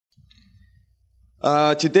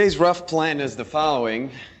Today's rough plan is the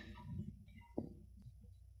following.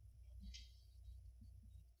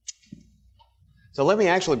 So let me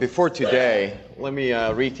actually, before today, let me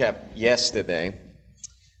recap yesterday.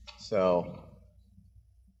 So,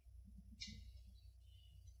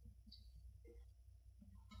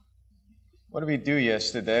 what did we do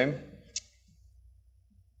yesterday?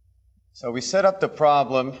 So we set up the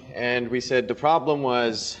problem, and we said the problem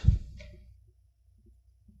was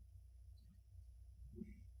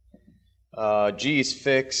G is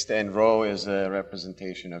fixed, and rho is a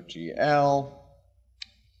representation of GL.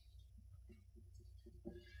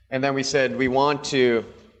 And then we said we want to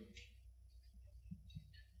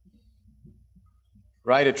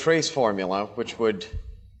write a trace formula which would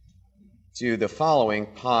do the following: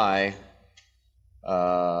 pi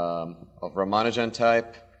of Ramanujan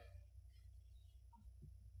type,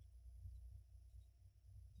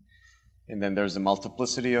 and then there's the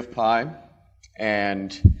multiplicity of pi,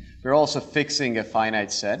 and we're also fixing a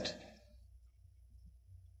finite set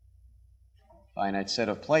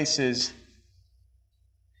of places.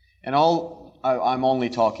 And I'm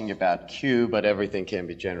only talking about Q, but everything can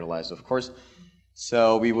be generalized, of course.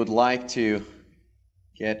 So we would like to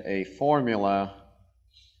get a formula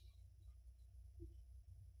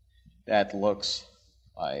that looks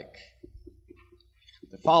like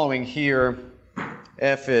the following here.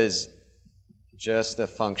 F is just a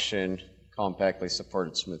function, compactly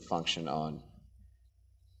supported smooth function on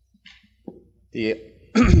the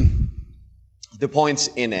the points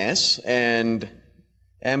in S, and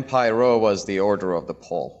m pi rho was the order of the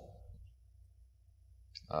pole.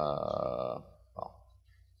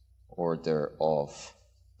 Order of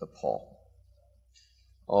the pole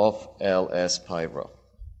of Ls pi rho.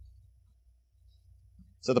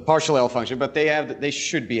 So the partial L function, but they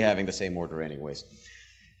should be having the same order anyways.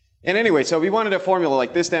 And anyway, so we wanted a formula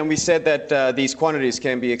like this. Then we said that these quantities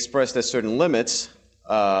can be expressed as certain limits.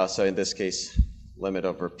 So in this case, limit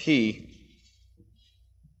over P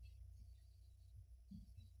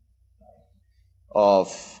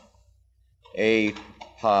of A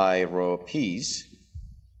pi rho P's,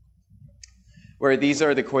 where these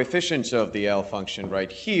are the coefficients of the L function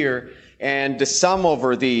right here, and the sum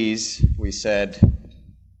over these, we said,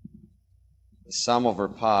 the sum over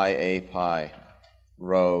pi A pi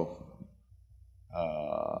rho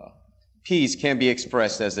P's can be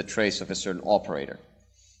expressed as the trace of a certain operator.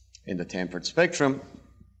 In the tempered spectrum,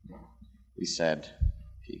 we said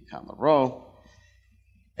P comma rho.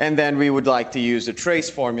 And then we would like to use a trace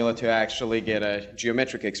formula to actually get a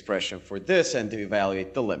geometric expression for this and to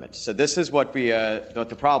evaluate the limit. So this is what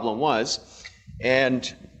the problem was.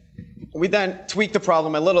 And we then tweaked the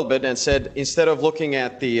problem a little bit and said, instead of looking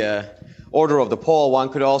at the order of the pole, one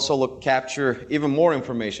could also capture even more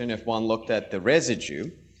information if one looked at the residue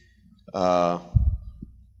of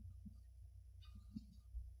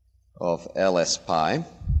Ls pi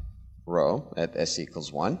rho at S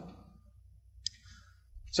equals 1.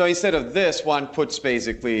 So instead of this, one puts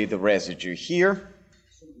basically the residue here.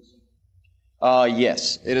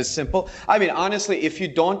 Yes, it is simple. I mean, honestly, if you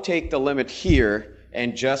don't take the limit here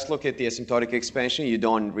and just look at the asymptotic expansion, you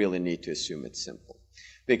don't really need to assume it's simple.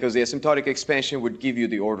 Because the asymptotic expansion would give you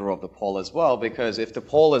the order of the pole as well, because if the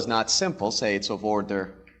pole is not simple, say it's of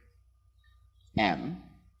order m,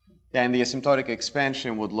 then the asymptotic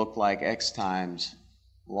expansion would look like x times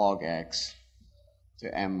log x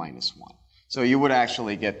to m minus 1. So you would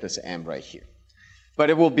actually get this m right here. But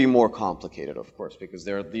it will be more complicated, of course, because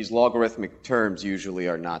these logarithmic terms usually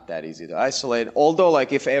are not that easy to isolate. Although,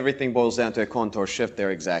 like, if everything boils down to a contour shift,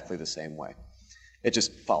 they're exactly the same way. It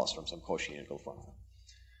just follows from some Cauchy-Integral formula.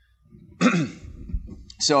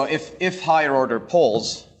 So if higher order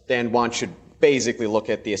poles, then one should basically look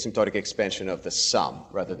at the asymptotic expansion of the sum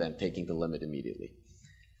rather than taking the limit immediately.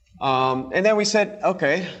 And then we said,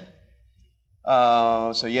 okay,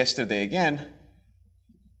 so yesterday again,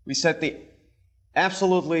 we set the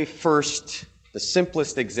absolutely first, the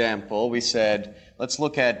simplest example. We said, let's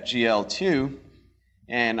look at GL2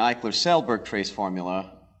 and Eichler-Selberg trace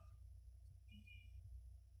formula.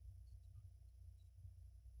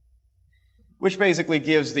 Which basically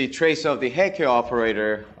gives the trace of the Hecke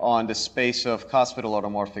operator on the space of hospital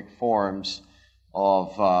automorphic forms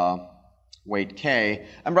of weight k.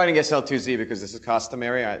 I'm writing SL2Z because this is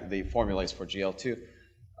customary. The formula is for GL2.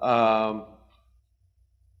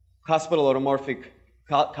 Hospital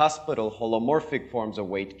holomorphic forms of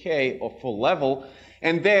weight k of full level.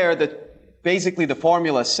 And there, basically the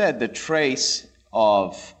formula said the trace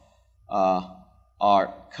of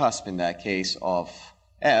our cusp, in that case, of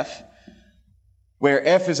f, where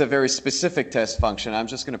f is a very specific test function. I'm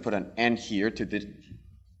just going to put an n here to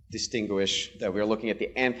distinguish that we're looking at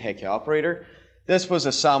the nth Hecke operator. This was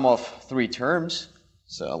a sum of 3 terms.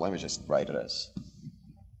 So let me just write it as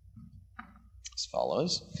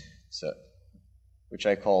follows. So, which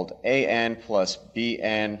I called an plus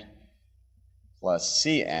bn plus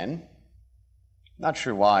cn. Not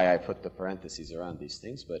sure why I put the parentheses around these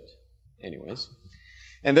things, but anyways.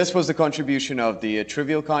 And this was the contribution of the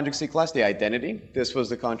trivial conjugacy class, the identity. This was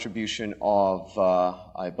the contribution of,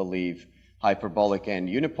 I believe, hyperbolic and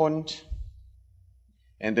unipotent.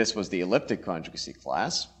 And this was the elliptic conjugacy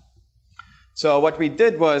class. So what we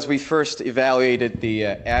did was we first evaluated the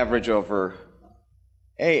average over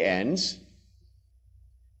ANs.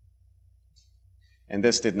 And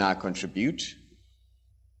this did not contribute.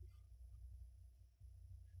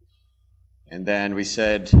 And then we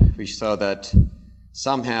saw that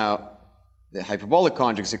somehow the hyperbolic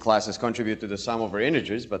conjugacy classes contribute to the sum over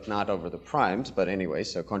integers, but not over the primes. But anyway,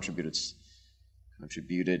 so contributed,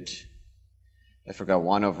 I forgot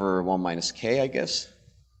 1 over 1 minus k, I guess.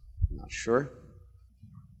 I'm not sure.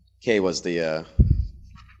 K was the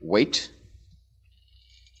weight.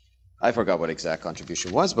 I forgot what exact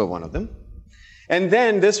contribution was, but one of them. And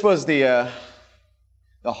then this was the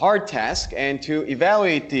hard task, and to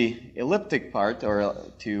evaluate the elliptic part, or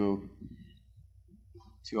to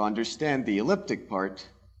understand the elliptic part,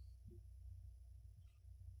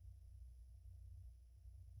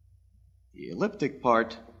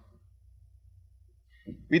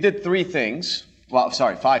 we did 3 things. Well,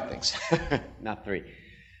 sorry, 5 things, not 3.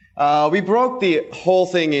 We broke the whole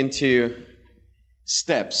thing into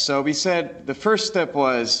steps. So we said the first step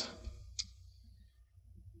was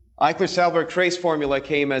Eichler-Salberg trace formula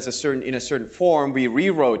came as in a certain form. We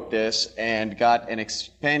rewrote this and got an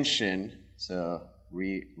expansion. So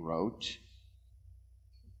rewrote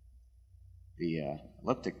the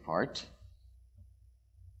elliptic part.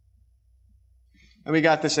 And we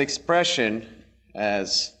got this expression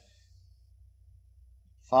as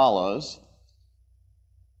follows.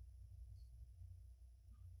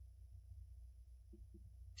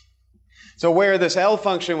 So where this L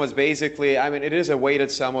function was basically, I mean, it is a weighted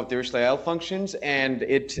sum of Dirichlet L functions, and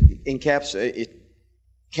it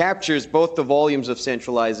captures both the volumes of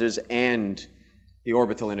centralizers and the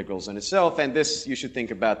orbital integrals in itself, and this you should think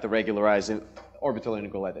about the regularized orbital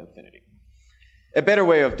integral at infinity. A better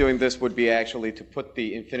way of doing this would be actually to put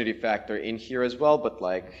the infinity factor in here as well, but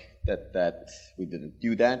like that we didn't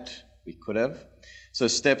do that. We could have. So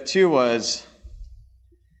step 2 was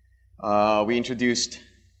we introduced.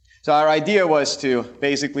 So our idea was to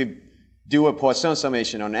basically do a Poisson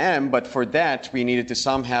summation on M, but for that we needed to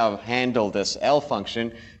somehow handle this L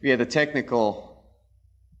function. We had a technical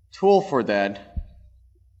tool for that.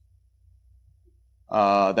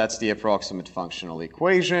 That's the approximate functional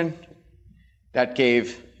equation. That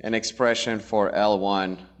gave an expression for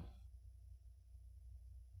L1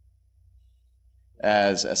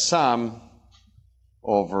 as a sum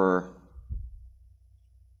over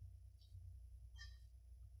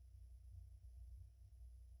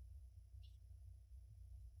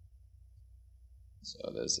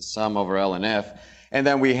so there's a sum over L and F, and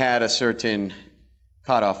then we had a certain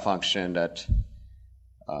cutoff function that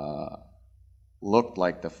looked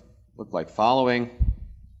like following.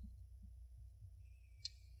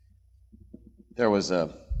 There was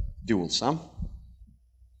a dual sum,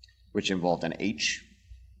 which involved an H.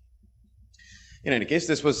 In any case,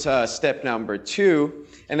 this was step number 2.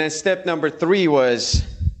 And then step number 3 was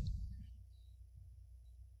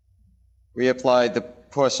we applied the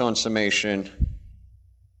Poisson summation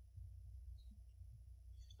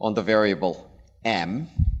on the variable M.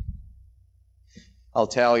 I'll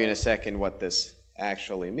tell you in a second what this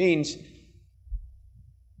actually means.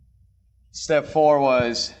 Step 4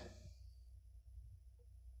 was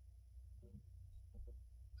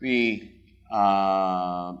we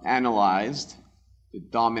analyzed the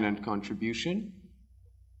dominant contribution.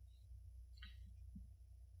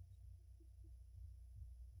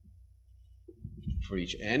 For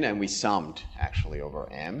each n, and we summed actually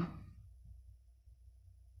over M.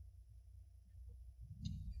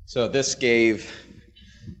 So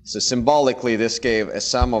symbolically this gave a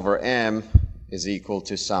sum over M is equal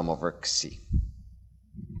to sum over Xi.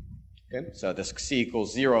 Okay, so this Xi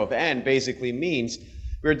equals 0 of n basically means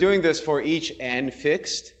we're doing this for each n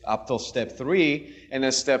fixed up till step 3, and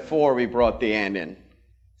then step 4 we brought the n in.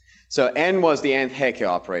 So n was the nth Hecke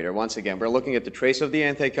operator. Once again, we're looking at the trace of the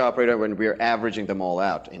nth Hecke operator when we're averaging them all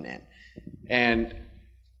out in n. And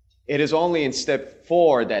it is only in step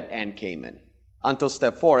 4 that n came in. Until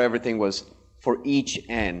step 4, everything was for each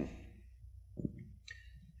n.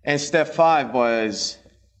 And step 5 was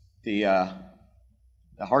the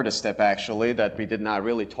the hardest step actually, that we did not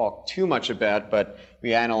really talk too much about, but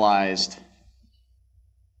we analyzed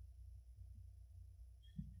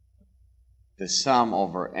the sum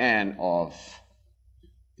over n of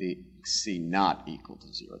the C not equal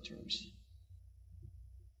to 0 terms.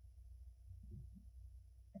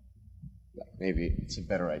 Maybe it's a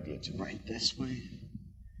better idea to write this way.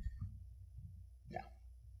 Yeah.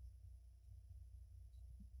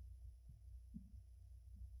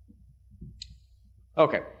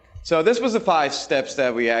 Okay, so this was the 5 steps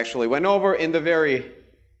that we actually went over in the very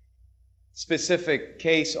specific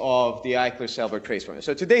case of the Eichler-Selberg trace formula.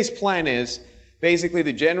 So today's plan is basically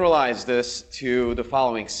to generalize this to the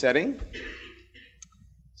following setting.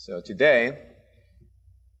 So today,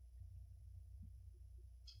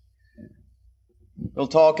 we'll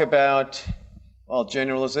talk about, well,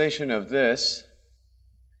 generalization of this.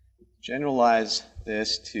 Generalize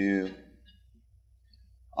this to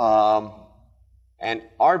an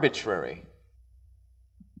arbitrary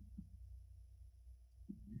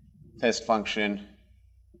test function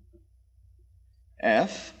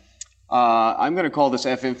f. I'm going to call this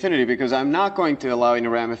f infinity because I'm not going to allow any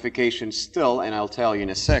ramifications still, and I'll tell you in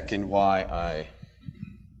a second why I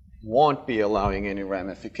won't be allowing any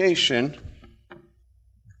ramification.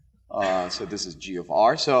 So this is g of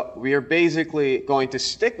r. So we are basically going to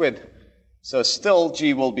stick with, so still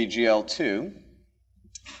g will be gl2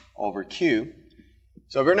 over q.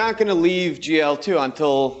 So we're not going to leave gl2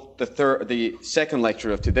 until the second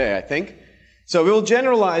lecture of today, I think. So we will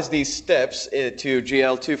generalize these steps to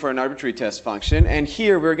gl2 for an arbitrary test function. And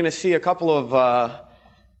here we're going to see a couple of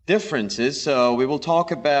differences. So we will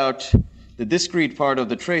talk about the discrete part of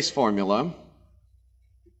the trace formula.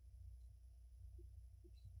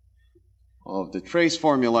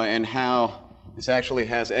 And how this actually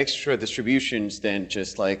has extra distributions than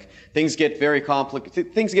just like things get fairly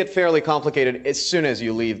complicated as soon as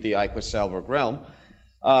you leave the Eichler-Selberg realm.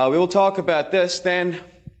 We will talk about this, then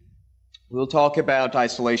we'll talk about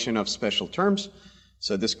isolation of special terms.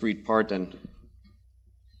 So discrete part and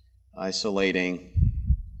isolating,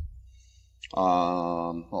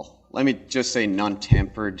 well, let me just say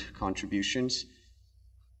non-tampered contributions.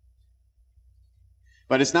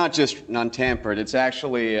 But it's not just non-tampered, it's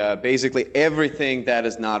actually basically everything that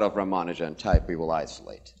is not of Ramanujan type we will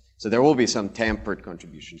isolate. So there will be some tampered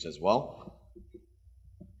contributions as well.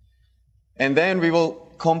 And then we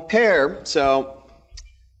will compare,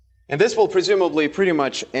 and this will presumably pretty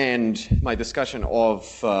much end my discussion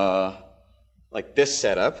of like this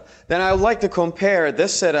setup. Then I would like to compare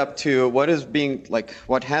this setup to what has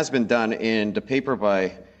been done in the paper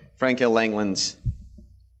by Frank L. Langlands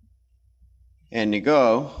and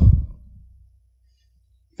Nigo,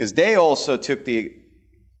 because they also took the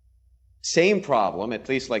same problem, at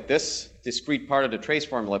least like this discrete part of the trace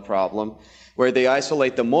formula problem, where they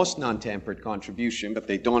isolate the most non-tampered contribution, but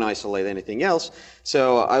they don't isolate anything else.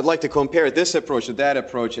 So I'd like to compare this approach to that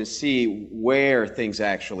approach and see where things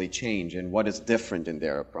actually change and what is different in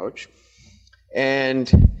their approach.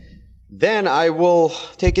 And then I will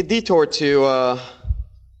take a detour to,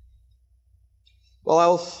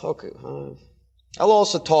 I'll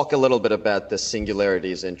also talk a little bit about the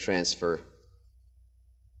singularities in transfer.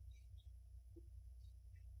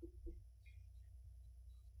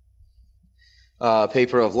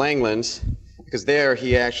 Paper of Langlands, because there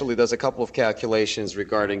he actually does a couple of calculations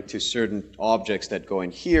regarding to certain objects that go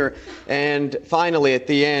in here. And finally, at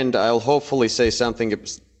the end, I'll hopefully say something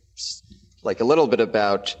like a little bit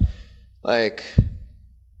about like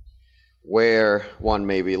where one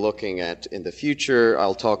may be looking at in the future.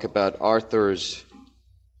 I'll talk about Arthur's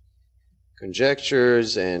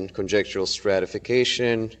conjectures and conjectural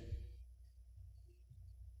stratification.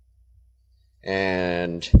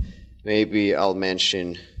 And maybe I'll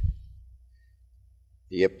mention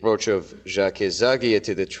the approach of Jacques Zagier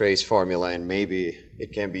to the trace formula, and maybe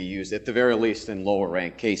it can be used at the very least in lower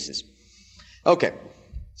rank cases. Okay,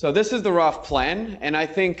 so this is the rough plan, and I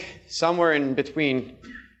think somewhere in between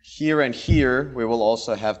here and here we will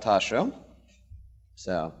also have Tasha.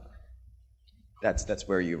 So that's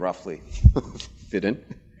where you roughly fit in.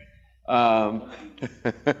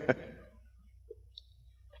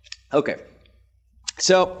 Okay.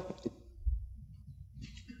 So,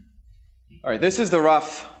 all right, this is the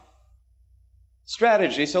rough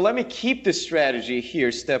strategy. So let me keep this strategy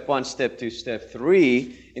here, step 1, step 2, step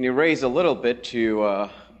 3, and erase a little bit to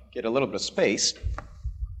get a little bit of space.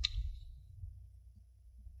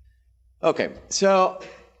 Okay, so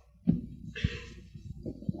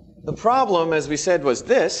the problem, as we said, was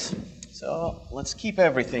this. So let's keep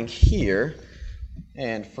everything here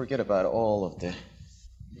and forget about all of the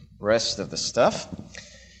rest of the stuff.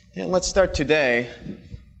 And let's start today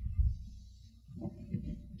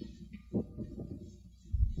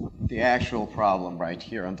the actual problem right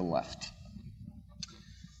here on the left.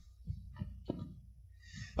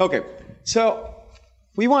 Okay, so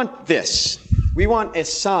we want this. We want a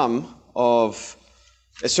sum of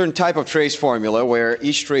a certain type of trace formula where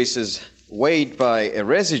each trace is weighed by a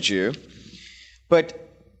residue. But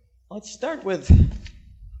let's start with,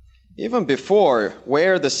 even before,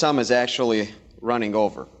 where the sum is actually running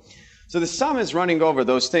over. So the sum is running over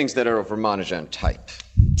those things that are of Ramanujan type.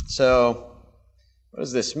 So what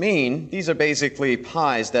does this mean? These are basically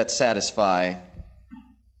pi's that satisfy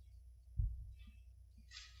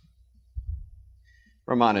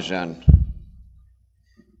Ramanujan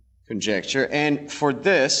conjecture. And for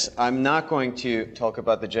this, I'm not going to talk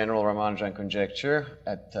about the general Ramanujan conjecture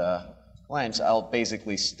at glance. I'll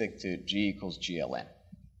basically stick to G equals GLN.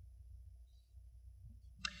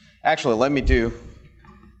 Actually, let me do...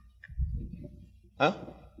 Huh?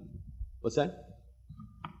 What's that?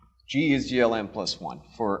 G is GLN plus 1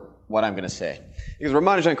 for what I'm going to say. Because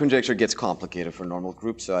Ramanujan conjecture gets complicated for normal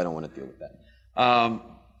groups, so I don't want to deal with that.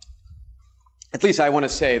 At least I want to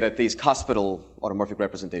say that these cuspidal automorphic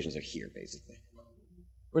representations are here, basically.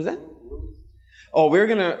 Where's that? Oh, we're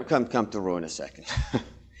going to come to rho in a second.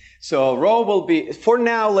 So rho will be, for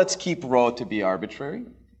now, let's keep rho to be arbitrary,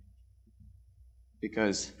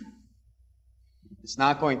 because it's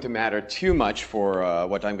not going to matter too much for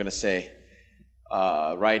what I'm going to say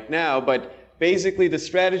right now. But basically, the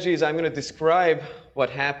strategy is I'm going to describe what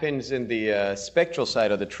happens in the spectral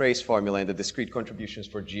side of the trace formula and the discrete contributions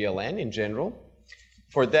for GLN in general.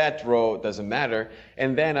 For that, rho doesn't matter.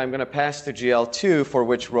 And then I'm going to pass to GL2, for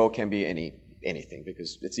which rho can be anything,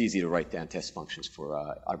 because it's easy to write down test functions for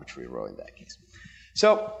arbitrary rho in that case.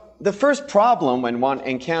 So the first problem when one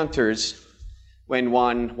encounters, when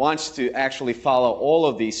one wants to actually follow all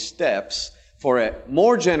of these steps for a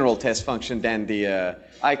more general test function than the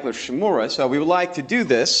Eichler-Shimura, so we would like to do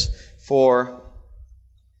this for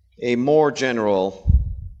a more general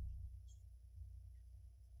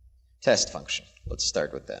test function. Let's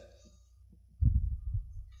start with that.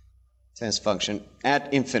 Test function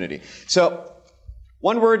at infinity. So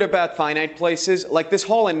one word about finite places. Like this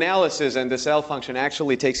whole analysis and this L function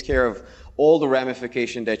actually takes care of all the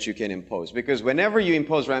ramification that you can impose. Because whenever you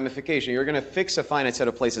impose ramification, you're going to fix a finite set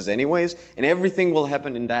of places anyways, and everything will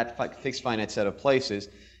happen in that fixed finite set of places.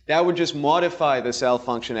 That would just modify this L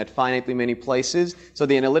function at finitely many places, so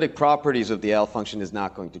the analytic properties of the L function is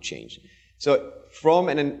not going to change. So from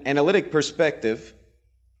an analytic perspective,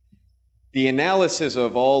 the analysis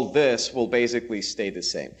of all this will basically stay the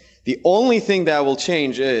same. The only thing that will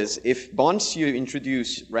change is if once you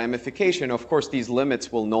introduce ramification, of course, these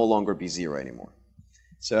limits will no longer be zero anymore.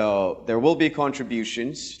 So there will be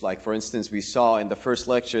contributions, like for instance, we saw in the first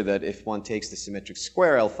lecture that if one takes the symmetric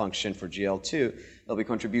square L function for GL2, there'll be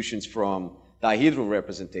contributions from dihedral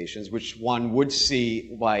representations, which one would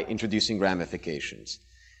see by introducing ramifications.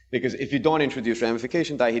 Because if you don't introduce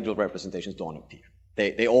ramification, dihedral representations don't appear.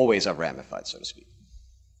 They always are ramified, so to speak.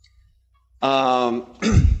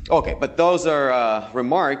 Okay, but those are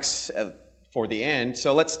remarks for the end.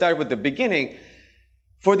 So let's start with the beginning.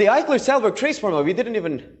 For the Eichler-Selberg trace formula, we didn't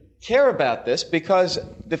even care about this because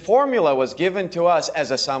the formula was given to us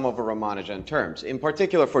as a sum over Ramanujan terms. In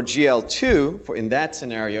particular, for GL2, in that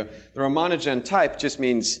scenario, the Ramanujan type just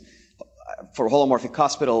means, for holomorphic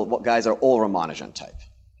cuspidal guys are all Ramanujan type.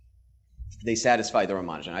 They satisfy the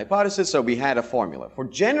Ramanujan hypothesis, so we had a formula. For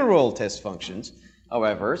general test functions,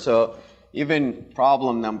 however, so even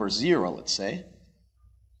problem number 0, let's say,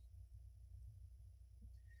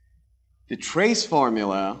 the trace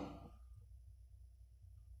formula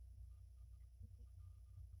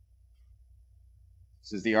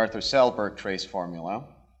this is the Arthur-Selberg trace formula.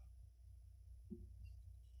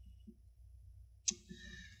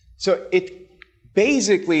 So it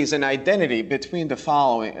basically is an identity between the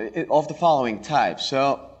following type.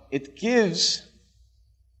 So it gives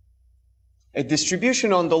a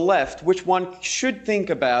distribution on the left, which one should think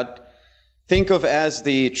of as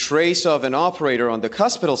the trace of an operator on the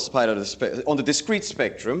cuspidal side of the on the discrete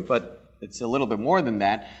spectrum, but it's a little bit more than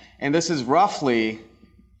that. And this is roughly,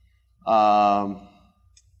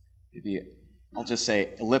 maybe I'll just say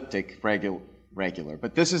elliptic regular.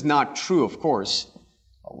 But this is not true, of course.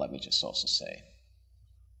 Well, let me just also say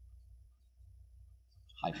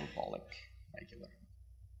hyperbolic regular.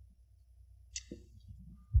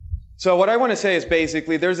 So what I want to say is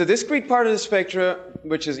basically there's a discrete part of the spectra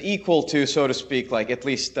which is equal to, so to speak, like at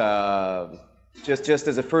least just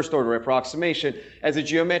as a first order approximation, as a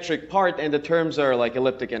geometric part, and the terms are like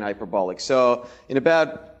elliptic and hyperbolic. So in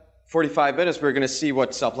about 45 minutes, we're going to see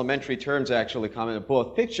what supplementary terms actually come in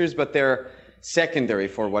both pictures, but they're secondary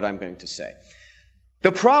for what I'm going to say.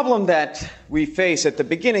 The problem that we face at the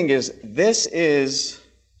beginning is this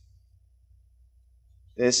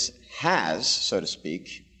has, so to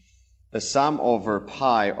speak, the sum over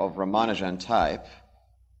pi of Ramanujan type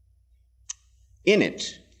in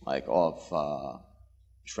it, like of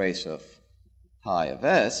trace of pi of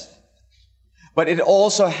s, but it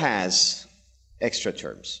also has extra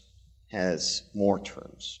terms, has more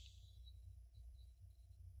terms.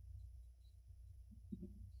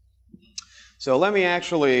 So let me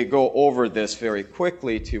actually go over this very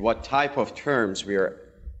quickly to what type of terms we're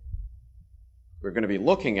going to be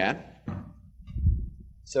looking at.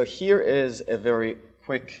 So here is a very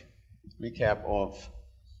quick recap of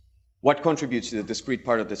what contributes to the discrete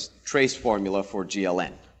part of this trace formula for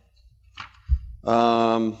GLN.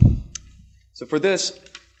 So for this,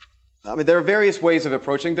 I mean, there are various ways of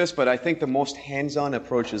approaching this, but I think the most hands-on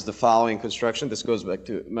approach is the following construction. This goes back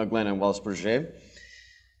to Maglen and Wells-Bourget.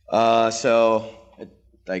 So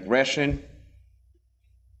digression.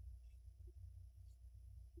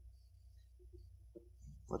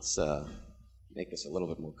 Let's make this a little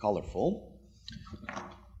bit more colorful.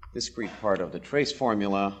 Discrete part of the trace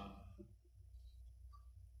formula.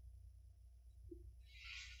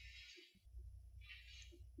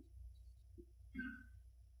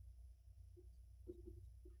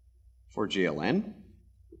 For GLN.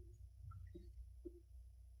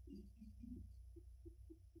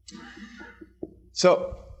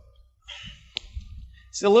 So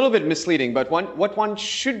it's a little bit misleading, but what one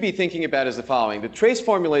should be thinking about is the following. The trace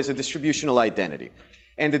formula is a distributional identity.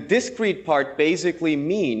 And the discrete part basically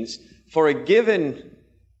means for a given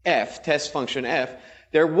f, test function f,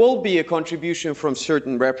 there will be a contribution from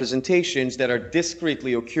certain representations that are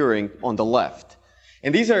discretely occurring on the left.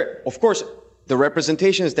 And these are, of course, the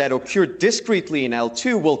representations that occur discretely in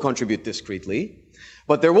L2 will contribute discretely,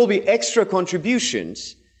 but there will be extra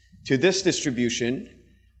contributions to this distribution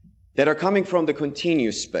that are coming from the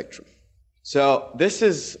continuous spectrum. So this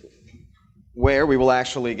is where we will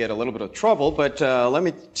actually get a little bit of trouble, but let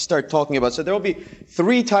me start talking about, so there will be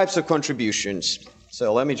three types of contributions.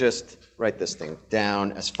 So let me just write this thing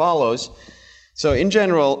down as follows. So in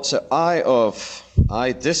general, so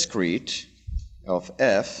I discrete of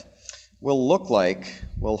f will look like,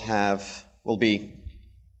 will be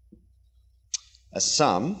a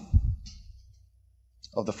sum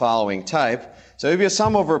of the following type. So it will be a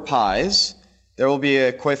sum over pi's. There will be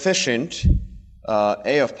a coefficient,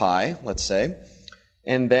 a of pi, let's say,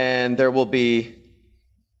 and then there will be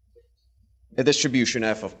a distribution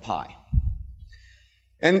f of pi.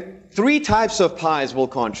 And three types of pi's will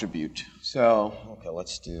contribute. So, okay,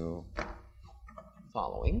 let's do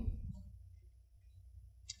following.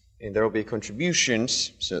 And there will be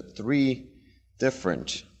contributions, so three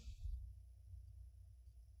different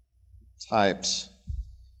types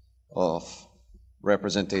of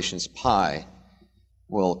representations pi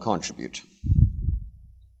will contribute.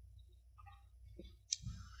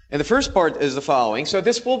 And the first part is the following. So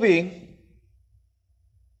this will be,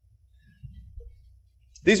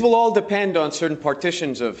 these will all depend on certain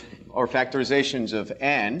partitions of, or factorizations of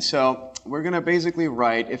n. So we're going to basically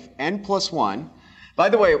write if n plus 1, by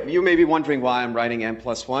the way, you may be wondering why I'm writing n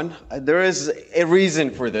plus 1. There is a reason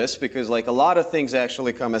for this, because like a lot of things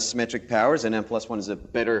actually come as symmetric powers, and n plus 1 is a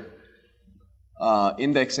better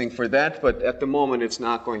indexing for that, but at the moment it's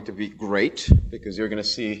not going to be great, because you're going to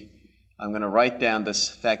see I'm going to write down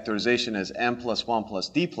this factorization as m plus 1 plus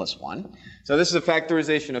d plus 1. So this is a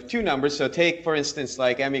factorization of two numbers. So take, for instance,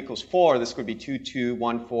 like m equals 4. This could be 2, 2,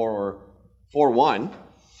 1, 4, or 4, 1.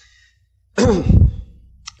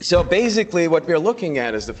 So basically what we're looking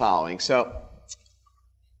at is the following. So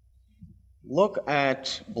look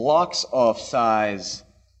at blocks of size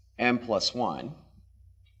m plus 1.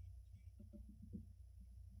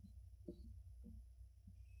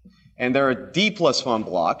 And there are d plus 1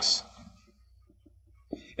 blocks.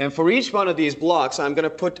 And for each one of these blocks, I'm going to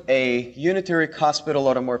put a unitary hospital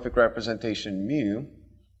automorphic representation mu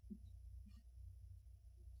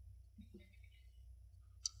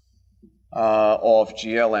of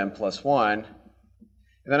GLM plus 1. And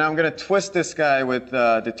then I'm going to twist this guy with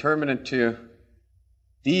determinant to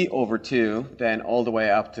d over 2, then all the way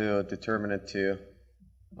up to determinant to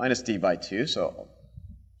minus d by 2.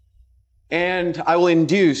 And I will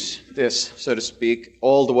induce this, so to speak,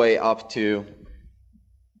 all the way up to,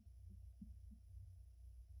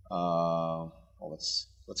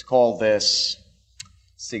 let's call this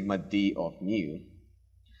sigma d of mu.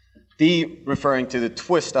 D referring to the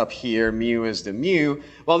twist up here, mu is the mu.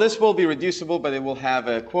 Well, this will be reducible, but it will have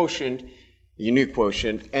a quotient, a unique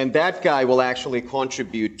quotient, and that guy will actually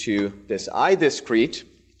contribute to this I discrete.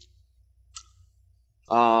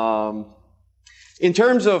 In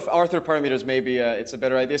terms of Arthur parameters, maybe it's a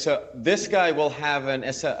better idea. So this guy will have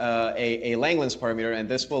a Langlands parameter, and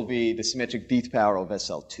this will be the symmetric d power of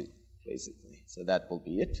SL2, basically. So that will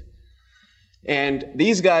be it. And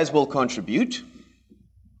these guys will contribute.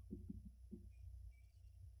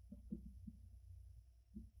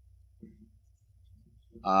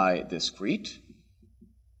 I discrete.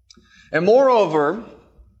 And moreover,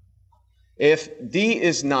 if D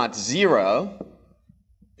is not 0,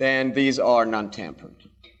 then these are non-tampered.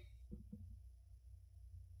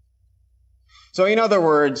 So in other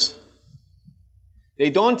words, they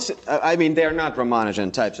don't, they're not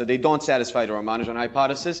Ramanujan type, so they don't satisfy the Ramanujan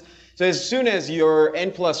hypothesis. So as soon as your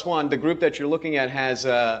n+1, the group that you're looking at, has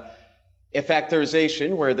a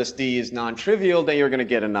factorization where this D is non-trivial, then you're going to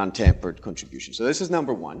get a non-tampered contribution. So this is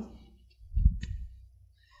number one.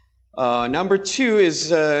 Number two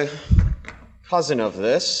is a cousin of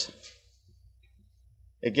this.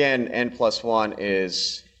 Again, n+1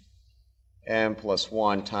 is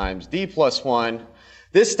m+1 times d+1.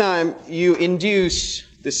 This time you induce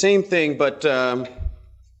the same thing, but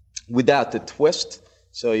without the twist.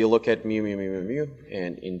 So you look at mu, mu, mu, mu, mu,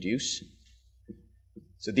 and induce.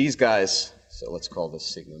 So these guys, so let's call this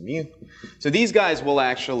sigma mu. So these guys will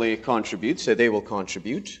actually contribute, so they will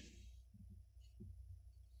contribute.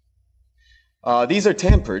 These are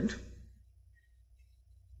tampered,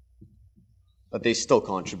 but they still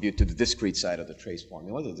contribute to the discrete side of the trace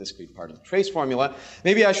formula, the discrete part of the trace formula.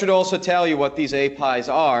 Maybe I should also tell you what these A pi's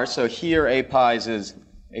are. So here A pi is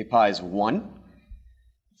 1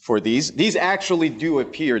 for these. These actually do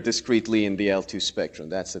appear discretely in the L2 spectrum.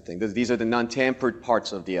 That's the thing. These are the non-tampered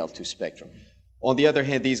parts of the L2 spectrum. On the other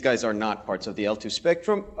hand, these guys are not parts of the L2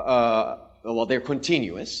 spectrum. Well, they're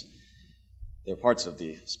continuous. They're parts of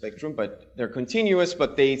the spectrum, but they're continuous,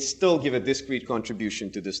 but they still give a discrete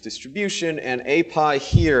contribution to this distribution. And A pi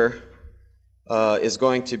here is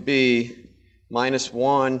going to be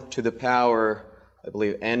 -1 to the power, I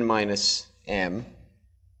believe, n minus m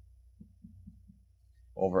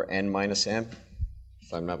over n minus m,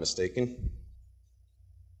 if I'm not mistaken.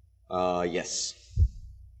 Yes.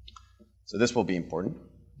 So this will be important.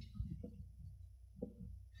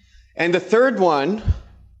 And the third one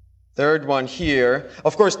here,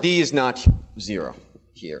 of course, D is not 0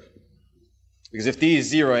 here. Because if D is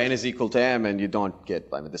 0, n is equal to m, and you don't get,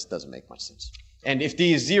 this doesn't make much sense. And if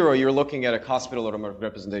D is 0, you're looking at a Hospital automorphic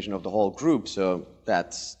representation of the whole group, so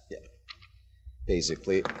that's,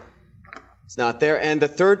 basically, it's not there. And the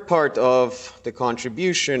third part of the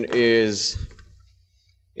contribution is,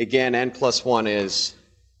 again, n+1 is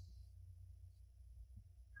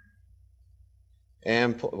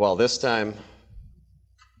m, well, this time,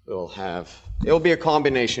 it'll be a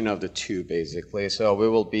combination of the two, basically. So we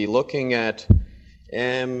will be looking at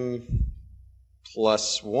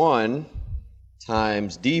m+1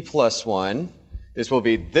 times d+1. This will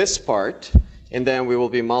be this part, and then we will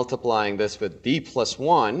be multiplying this with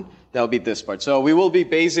d+1. That will be this part. So we will be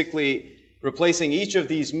basically replacing each of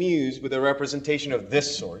these mu's with a representation of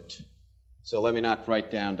this sort. So let me not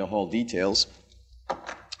write down the whole details.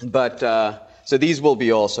 But, so these will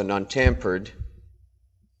be also non-tampered.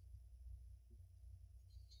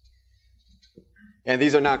 And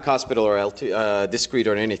these are not Hospital or discrete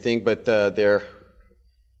or anything, but their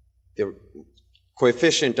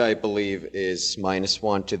coefficient, I believe, is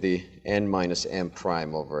 -1 to the n minus m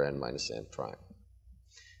prime over n minus m prime.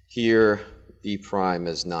 Here, d prime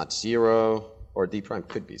is not 0, or d prime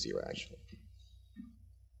could be 0, actually.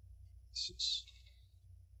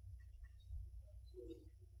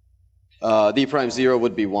 D prime 0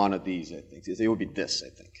 would be one of these, I think. It would be this, I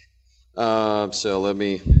think. So let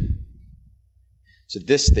me... So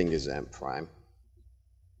this thing is m prime.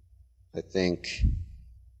 I think,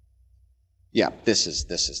 yeah, this is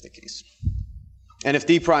the case. And if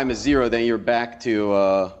d prime is 0, then you're back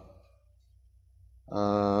to,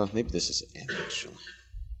 maybe this is n, actually.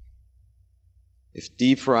 If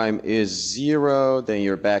d prime is 0, then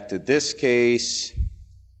you're back to this case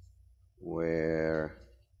where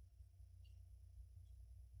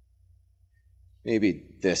maybe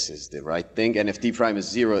this is the right thing. And if d prime is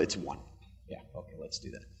 0, it's 1. Yeah, okay, let's do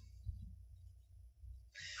that.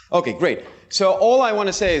 Okay, great. So all I want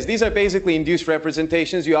to say is these are basically induced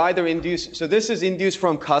representations. You either induce, so this is induced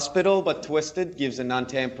from Hospital, but twisted, gives a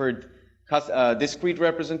non-tampered discrete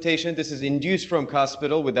representation. This is induced from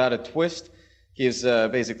Hospital without a twist, gives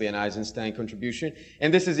basically an Eisenstein contribution.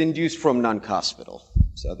 And this is induced from non-Hospital.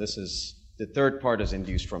 So this is, the third part is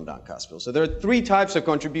induced from non-Hospital. So there are 3 types of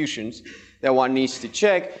contributions that one needs to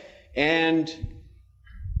check. And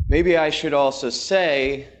maybe I should also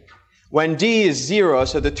say, when D is 0,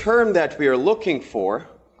 so the term that we are looking for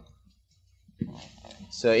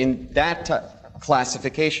So in that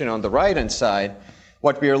classification on the right-hand side,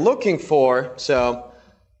 what we are looking for, so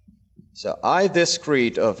I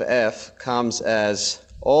discrete of f comes as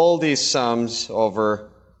all these sums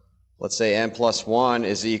over, let's say n plus 1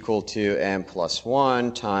 is equal to n plus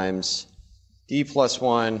 1 times d plus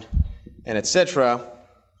 1, and etc.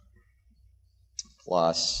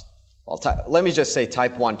 plus, well, let me just say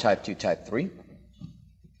type 1, type 2, type 3.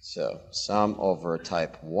 So sum over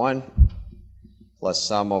type 1 plus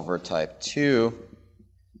sum over type 2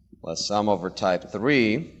 plus sum over type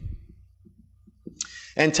 3.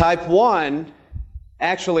 And type 1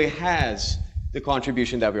 actually has the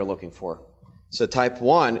contribution that we're looking for. So type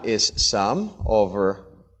 1 is sum over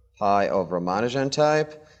pi over Ramanujan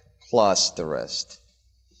type plus the rest.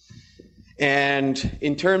 And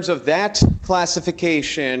in terms of that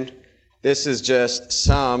classification, this is just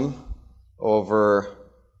sum over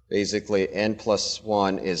basically n plus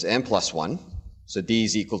 1 is n plus 1. So d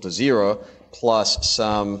is equal to 0 plus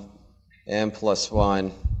sum n plus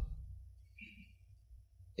 1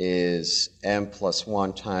 is m plus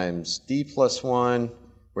 1 times d plus 1,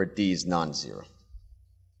 where d is non-zero.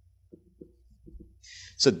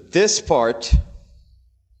 So this part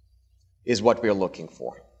is what we're looking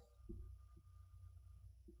for.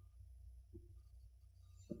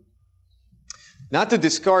 Not to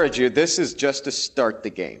discourage you, this is just to start the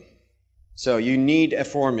game. So you need a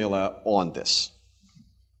formula on this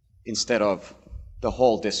instead of the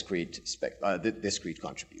whole discrete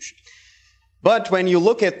contribution. But when you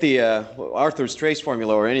look at the Arthur's trace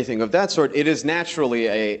formula or anything of that sort, it is naturally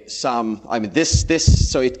a sum. I mean,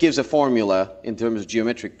 so it gives a formula in terms of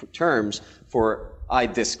geometric terms for I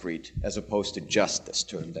discrete as opposed to just this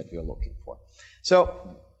term that we are looking for.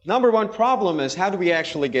 So number one problem is, how do we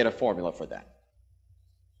actually get a formula for that?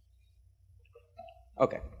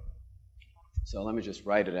 Okay. So let me just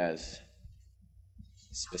write it as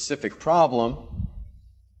a specific problem.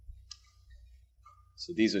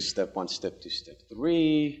 So these are step 1, step 2, step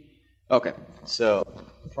 3. Okay, so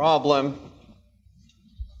problem.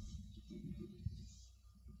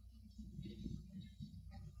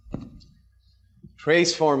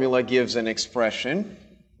 Trace formula gives an expression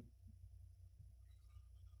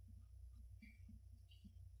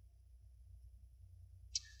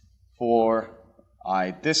for I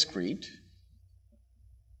discrete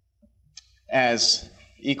as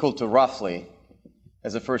equal to roughly,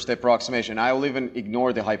 as a first approximation. I will even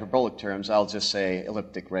ignore the hyperbolic terms. I'll just say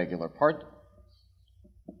elliptic regular part.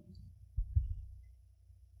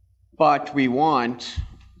 But we want,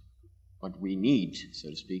 what we need, so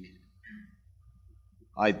to speak,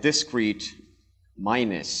 I discrete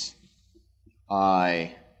minus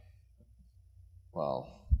I,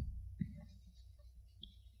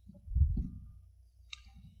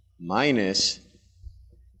 minus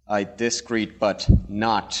I discrete but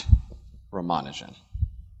not Ramanujan.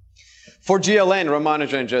 For GLN,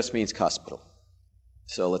 Ramanujan just means cuspidal.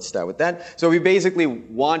 So let's start with that. So we basically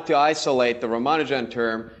want to isolate the Ramanujan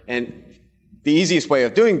term, and the easiest way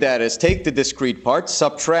of doing that is take the discrete part,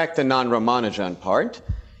 subtract the non-Ramanujan part,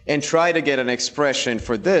 and try to get an expression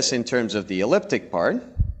for this in terms of the elliptic part.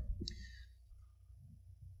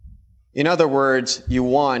 In other words, you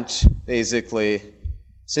want basically,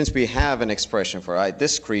 since we have an expression for I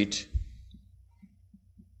discrete,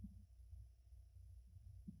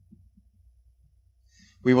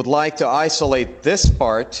 we would like to isolate this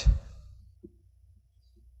part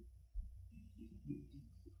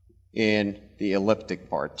in the elliptic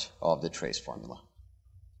part of the trace formula.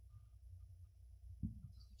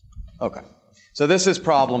 Okay, so this is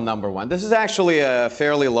problem number 1. This is actually a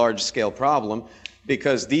fairly large-scale problem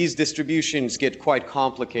because these distributions get quite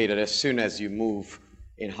complicated as soon as you move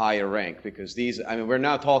in higher rank, because these, I mean, we're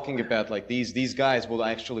now talking about like these guys will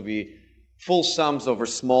actually be full sums over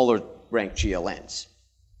smaller rank GLNs.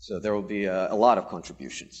 So there will be a lot of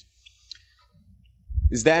contributions.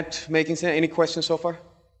 Is that making sense? Any questions so far?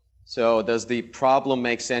 So does the problem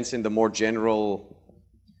make sense in the more general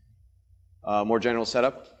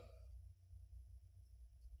setup?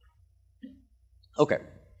 Okay.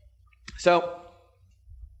 So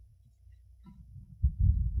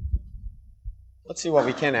let's see what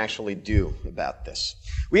we can actually do about this.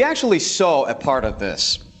 We actually saw a part of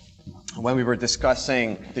this when we were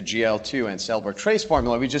discussing the GL2 and Selberg trace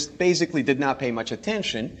formula. We just basically did not pay much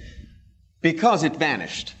attention because it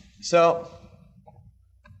vanished. So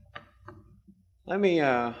let me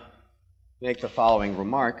make the following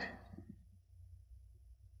remark.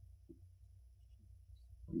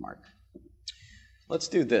 Let's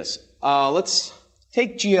do this. Let's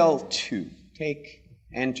take GL2. Take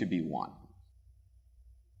n to be 1.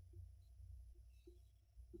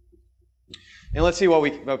 And let's see what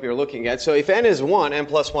we're looking at. So if n is 1, n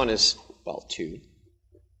plus 1 is, well, 2.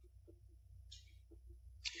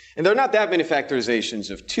 And there are not that many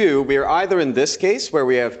factorizations of 2. We are either in this case, where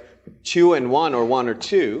we have 2 and 1, or 1 or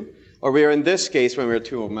 2, or we are in this case when we are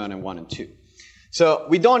 2 and 1 and 1 and 2. So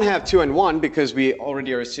we don't have 2 and 1 because we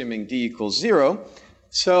already are assuming d equals 0.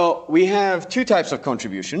 So we have two types of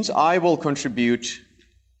contributions. I will contribute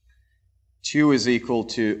 2 is equal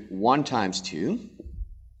to 1 times 2.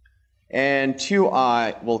 And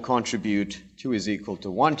 2i will contribute 2 is equal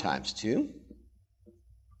to 1 times 2.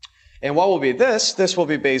 And what will be this? This will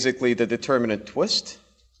be basically the determinant twist,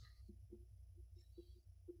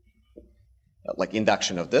 like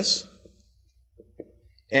induction of this.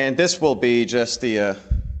 And this will be just the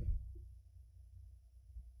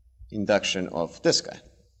induction of this guy,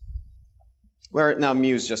 where now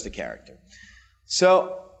mu is just a character.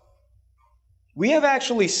 So we have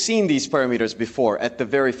actually seen these parameters before at the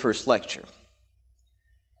very first lecture.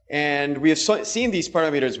 And we have seen these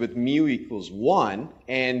parameters with mu equals 1,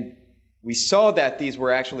 and we saw that these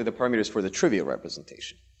were actually the parameters for the trivial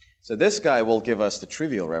representation. So this guy will give us the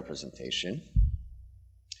trivial representation.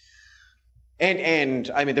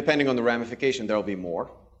 And I mean, depending on the ramification, there will be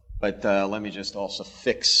more. But let me just also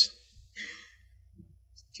fix,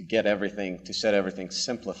 to get everything, to set everything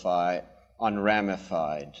simplify,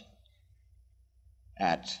 unramified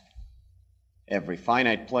at every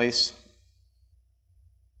finite place,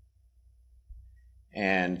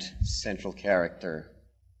 and central character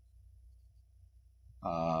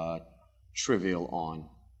trivial on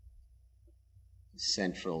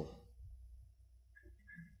central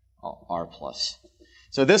r plus.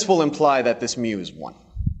 So this will imply that this mu is 1.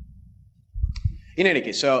 In any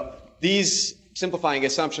case, so these simplifying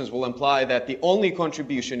assumptions will imply that the only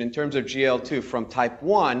contribution in terms of GL2 from type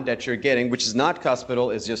 1 that you're getting, which is not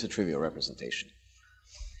cuspidal, is just a trivial representation.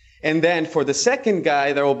 And then for the second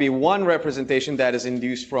guy, there will be one representation that is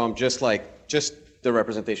induced from just the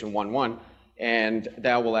representation 1, 1. And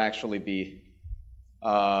that will actually be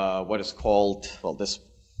what is called, well, this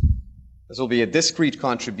will be a discrete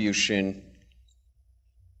contribution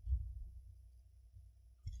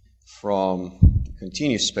from the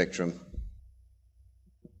continuous spectrum.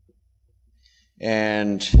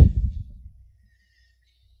 And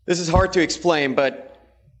this is hard to explain, but,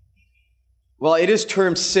 well, it is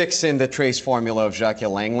term 6 in the trace formula of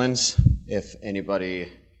Jacques-Langlands, if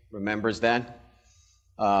anybody remembers that.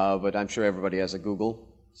 But I'm sure everybody has a Google,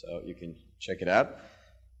 so you can check it out.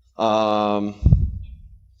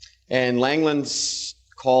 And Langlands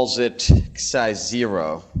calls it psi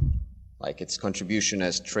 0, like its contribution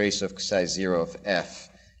as trace of psi 0 of f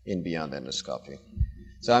in beyond endoscopy.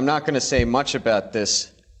 So I'm not going to say much about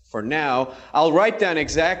this for now. I'll write down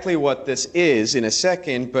exactly what this is in a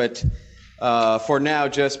second, but for now,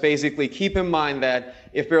 just basically keep in mind that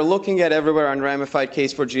if we're looking at everywhere unramified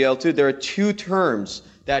case for GL2, there are two terms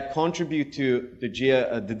that contribute to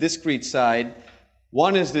the discrete side.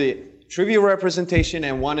 One is the trivial representation,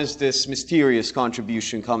 and one is this mysterious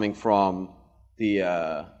contribution coming from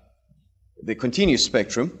the continuous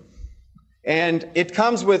spectrum. And it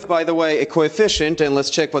comes with, by the way, a coefficient, and let's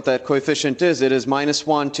check what that coefficient is. It is minus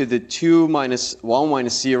 1 to the 2 minus 1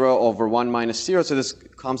 minus 0 over 1 minus 0. So this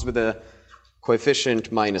comes with a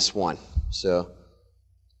coefficient minus 1. So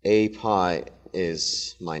a pi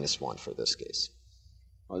is minus 1 for this case.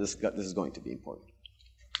 Well, this is going to be important.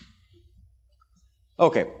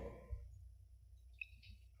 Okay.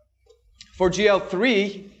 For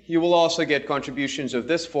GL3, you will also get contributions of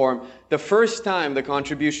this form. The first time the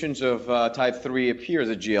contributions of type 3 appear as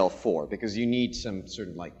a GL4, because you need some sort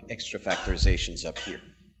of like extra factorizations up here.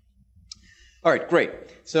 All right, great.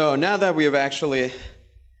 So now that we have actually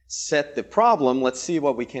set the problem, let's see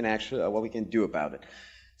what we can do about it.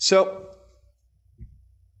 So,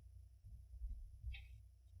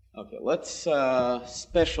 okay, let's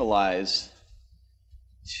specialize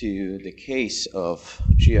to the case of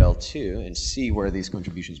GL2 and see where these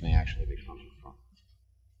contributions may actually be coming from.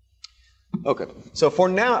 Okay, so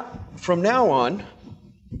from now on,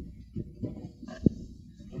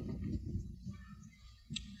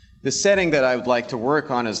 the setting that I would like to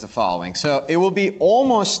work on is the following. So it will be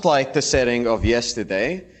almost like the setting of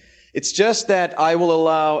yesterday. It's just that I will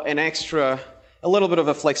allow a little bit of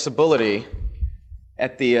a flexibility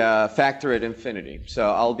at the factor at infinity. So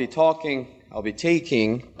I'll be taking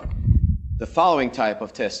the following type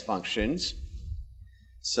of test functions.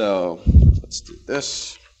 So let's do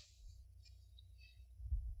this.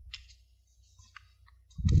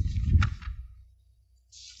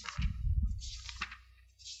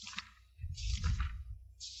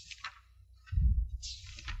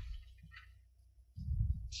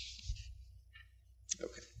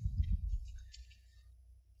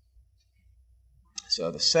 So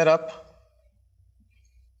the setup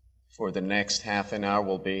for the next half an hour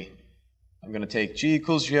will be, I'm going to take G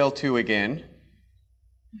equals GL2 again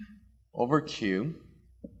over Q.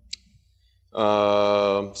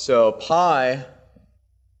 So pi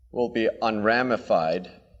will be unramified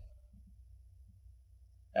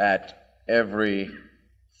at every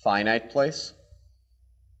finite place.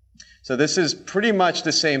 So this is pretty much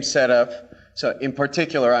the same setup. So in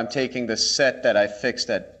particular, I'm taking the set that I fixed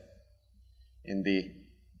in the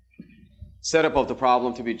setup of the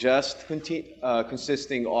problem to be just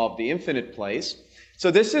consisting of the infinite place.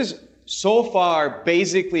 So this is so far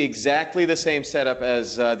basically exactly the same setup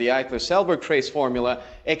as the Eichler-Selberg trace formula,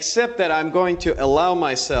 except that I'm going to allow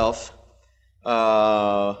myself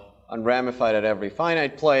unramified at every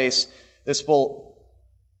finite place. This will,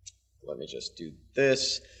 let me just do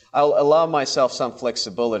this. I'll allow myself some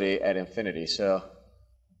flexibility at infinity. So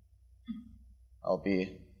I'll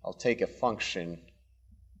take a function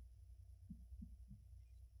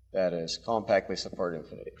that is compactly supported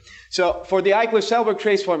infinity. So for the Eichler-Selberg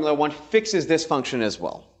trace formula, one fixes this function as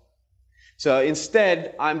well. So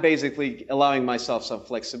instead, I'm basically allowing myself some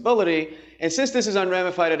flexibility. And since this is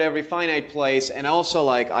unramified at every finite place, and also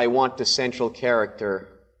I want the central character.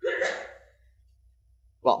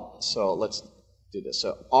 Well, so let's do this.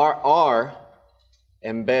 So R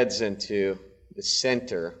embeds into the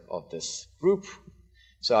center of this group.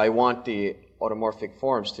 So I want the automorphic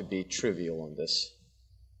forms to be trivial on this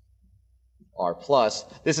R plus.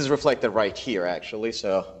 This is reflected right here, actually.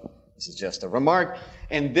 So this is just a remark.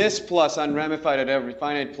 And this plus unramified at every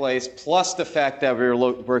finite place, plus the fact that we're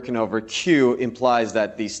working over Q, implies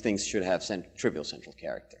that these things should have trivial central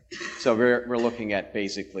character. So we're looking at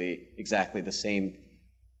basically exactly the same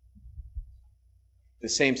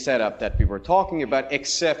setup that we were talking about,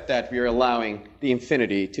 except that we're allowing the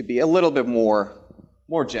infinity to be a little bit more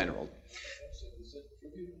general.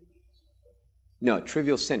 No,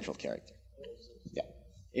 trivial central character. Yeah.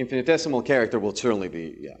 Infinitesimal character will certainly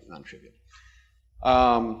be, non-trivial.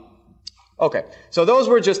 Okay, so those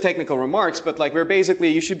were just technical remarks, but we're basically,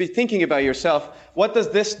 you should be thinking about yourself, what does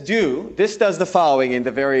this do? This does the following in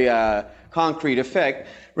the very concrete effect.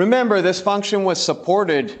 Remember, this function was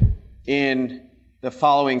supported in the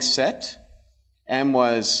following set. M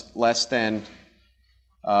was less than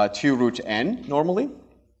 2 root n normally.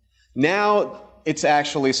 Now it's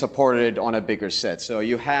actually supported on a bigger set. So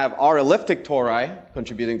you have R elliptic tori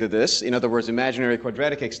contributing to this. In other words, imaginary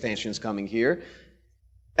quadratic extensions coming here,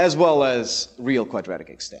 as well as real quadratic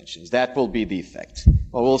extensions. That will be the effect.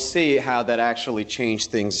 Well, we'll see how that actually changed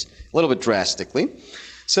things a little bit drastically.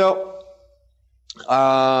 So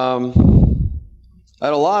I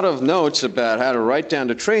had a lot of notes about how to write down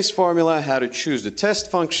the trace formula, how to choose the test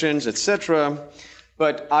functions, etc.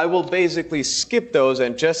 But I will basically skip those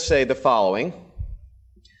and just say the following.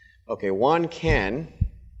 Okay, one can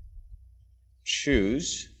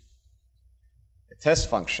choose a test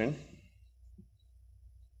function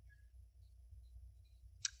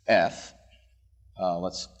f.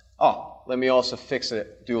 Let me also fix a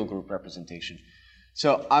dual group representation.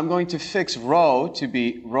 So I'm going to fix rho to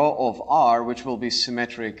be rho of R, which will be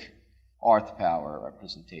symmetric Arth power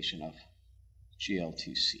representation of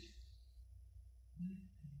GL2C.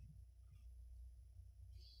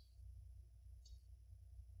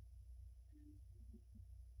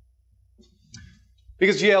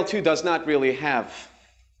 Because GL2 does not really have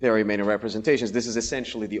very many representations. This is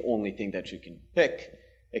essentially the only thing that you can pick,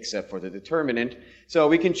 except for the determinant. So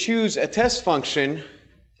we can choose a test function,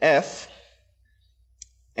 f,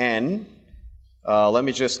 n. Let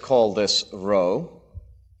me just call this rho.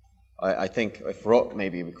 I think if rho,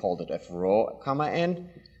 maybe we called it f rho comma n,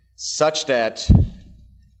 such that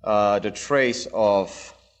the trace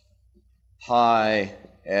of pi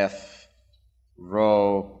f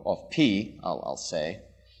rho of p, I'll say,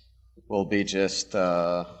 will be just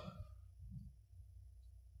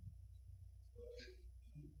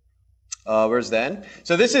where's the n?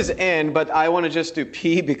 So this is n, but I want to just do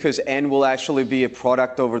p because n will actually be a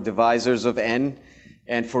product over divisors of n.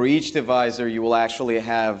 And for each divisor, you will actually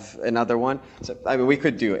have another one. So, I mean, we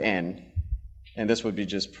could do n. And this would be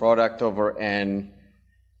just product over n.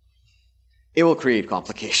 It will create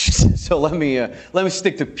complications. So let me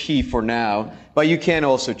stick to p for now. But you can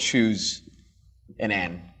also choose an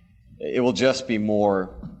n. It will just be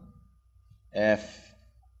more f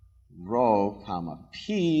rho comma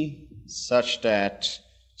p such that,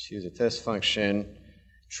 choose a test function,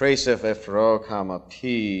 trace of f rho comma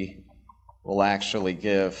p will actually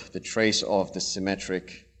give the trace of the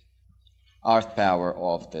symmetric Arth power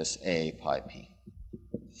of this a pi p.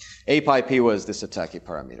 A pi p was the Satake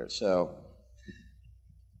parameter. So,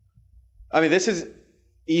 I mean, this is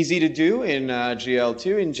easy to do in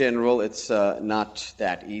GL2. In general, it's not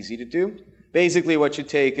that easy to do. Basically, what you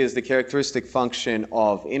take is the characteristic function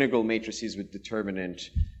of integral matrices with determinant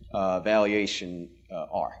valuation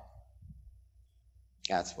R.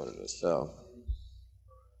 That's what it is. So.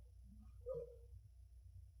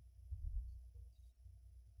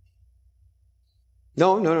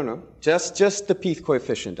 No. Just the Pth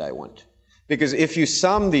coefficient I want. Because if you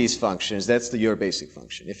sum these functions, that's your basic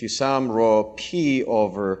function. If you sum rho p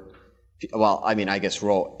over, well, I mean, I guess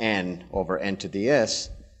rho n over n to the s,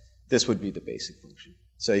 this would be the basic function.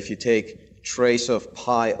 So if you take trace of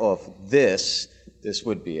pi of this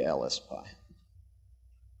would be ls pi.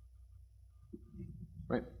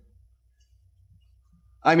 Right?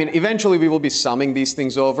 I mean, eventually we will be summing these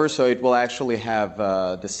things over, so it will actually have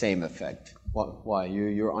the same effect. Why?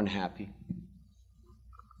 You're unhappy?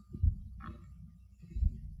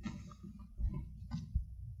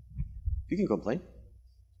 You can complain.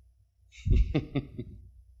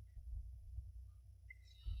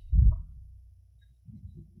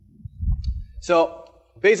 So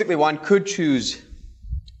basically one could choose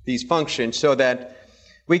these functions so that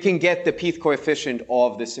we can get the Pth coefficient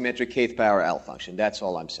of the symmetric kth power L function. That's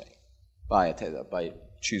all I'm saying by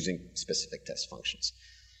choosing specific test functions.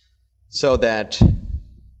 So that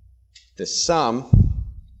the sum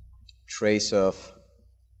trace of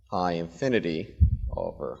pi infinity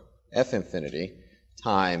over f infinity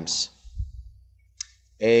times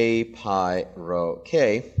a pi rho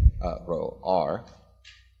k, rho r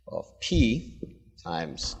of p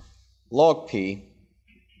times log p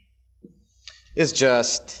is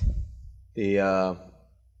just the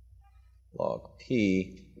log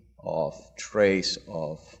p of trace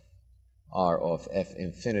of r of f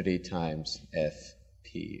infinity times f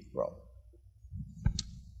p rho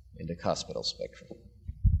in the cuspidal spectrum.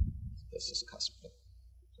 This is cuspidal.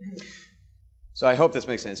 So I hope this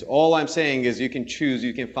makes sense. All I'm saying is you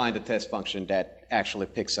can find a test function that actually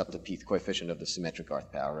picks up the Pth coefficient of the symmetric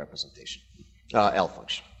Arth power representation, L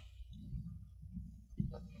function.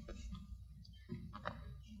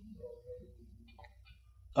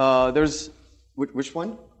 Which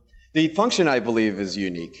one? The function, I believe, is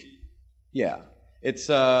unique. Yeah, it's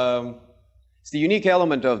the unique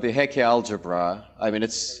element of the Hecke algebra. I mean,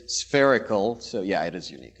 it's spherical, so yeah, it is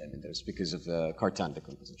unique. I mean, there's because of the Cartan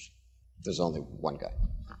decomposition. There's only one guy.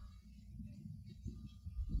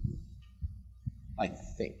 I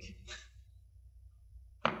think.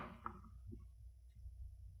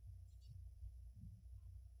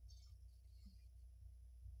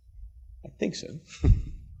 I think so.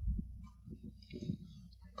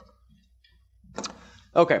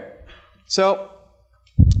 Okay, so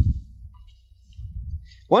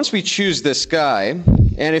once we choose this guy,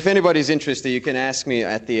 and if anybody's interested, you can ask me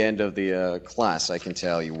at the end of the class. I can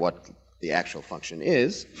tell you what the actual function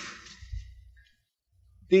is.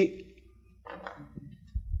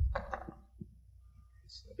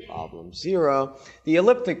 Problem 0. The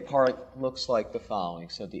elliptic part looks like the following.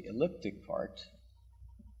 So the elliptic part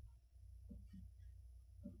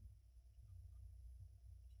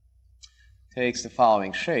takes the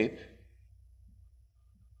following shape.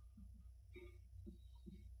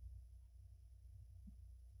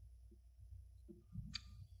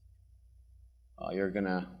 You're going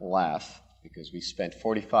to laugh because we spent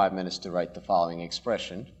 45 minutes to write the following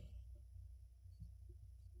expression.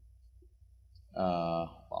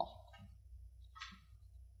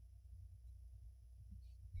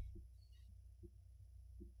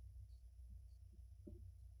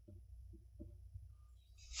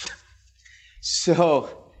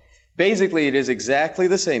 So basically it is exactly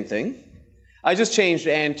the same thing. I just changed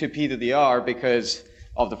n to p to the r because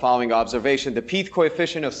of the following observation. The Pth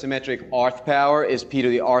coefficient of symmetric Arth power is p to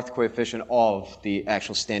the Arth coefficient of the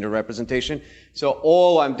actual standard representation. So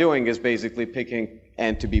all I'm doing is basically picking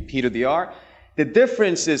n to be p to the r. The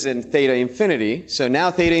difference is in theta infinity. So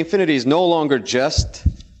now theta infinity is no longer just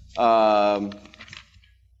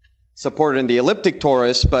supported in the elliptic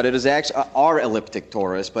torus, but it is actually our elliptic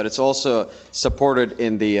torus, but it's also supported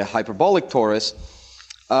in the hyperbolic torus.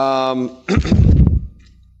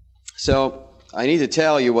 So I need to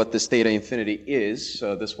tell you what this theta infinity is.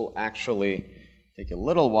 So this will actually take a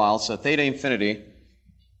little while. So theta infinity,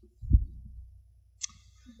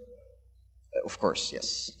 of course,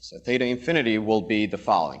 yes. So theta infinity will be the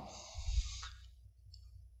following.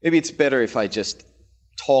 Maybe it's better if I just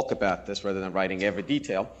talk about this rather than writing every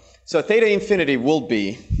detail. So theta infinity will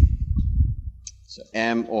be, so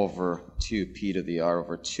m over 2p to the r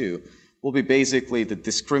over 2 will be basically the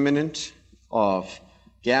discriminant of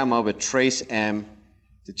gamma with trace m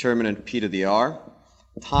determinant p to the r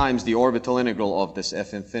times the orbital integral of this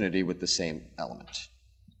f infinity with the same element.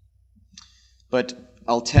 But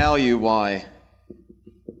I'll tell you why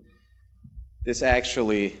this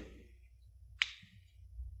actually,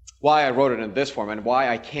 why I wrote it in this form and why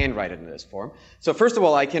I can write it in this form. So first of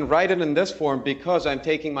all, I can write it in this form because I'm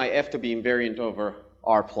taking my f to be invariant over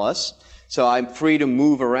r plus. So I'm free to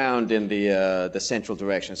move around in the central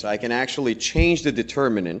direction. So I can actually change the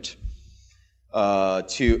determinant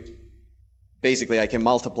to, basically I can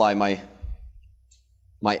multiply my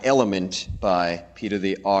element by p to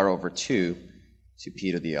the r over 2 to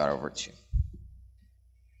p to the r over 2.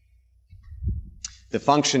 The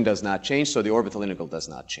function does not change, so the orbital integral does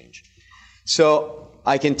not change. So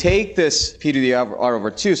I can take this p to the r over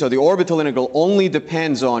 2, so the orbital integral only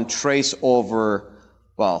depends on trace over,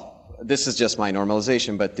 well, this is just my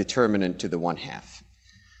normalization, but determinant to the 1/2.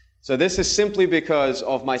 So this is simply because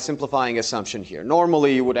of my simplifying assumption here.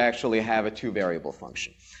 Normally, you would actually have a two-variable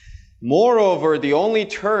function. Moreover, the only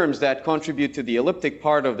terms that contribute to the elliptic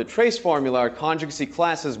part of the trace formula are conjugacy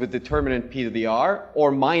classes with determinant p to the r, or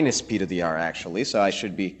minus p to the r, actually. So I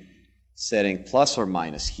should be setting plus or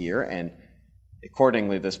minus here, and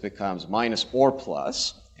accordingly, this becomes minus or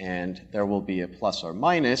plus, and there will be a plus or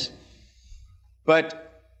minus.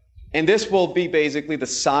 And this will be basically the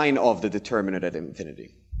sign of the determinant at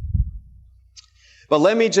infinity. But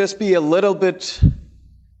let me just be a little bit,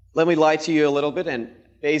 let me lie to you a little bit and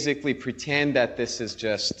basically pretend that this is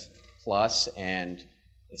just plus and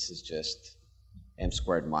this is just m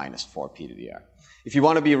squared minus 4p to the r. If you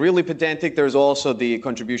want to be really pedantic, there's also the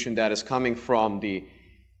contribution that is coming from the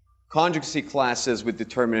conjugacy classes with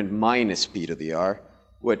determinant minus p to the r,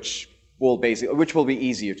 which will be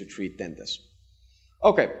easier to treat than this.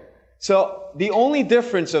 Okay, so the only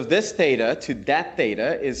difference of this theta to that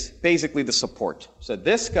theta is basically the support. So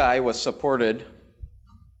this guy was supported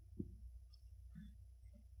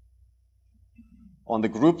on the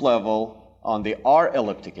group level on the R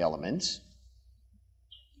elliptic elements,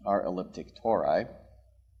 R elliptic tori,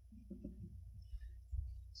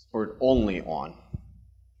 supported only on.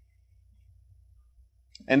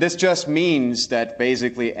 And this just means that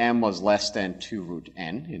basically m was less than 2 root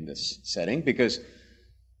n in this setting, because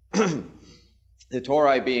the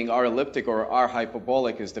tori being R elliptic or R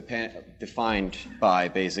hyperbolic is defined by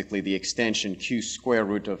basically the extension q square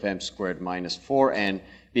root of m squared minus 4n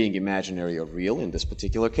being imaginary or real in this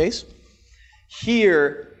particular case.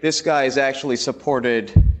 Here, this guy is actually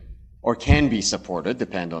supported, or can be supported,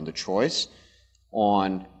 depend on the choice,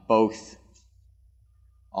 on both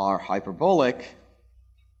R hyperbolic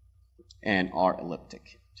and R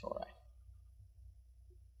elliptic tori.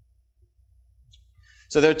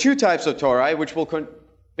 So there are two types of tori, which will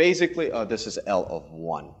basically, this is L of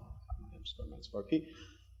 1, m squared minus 4p.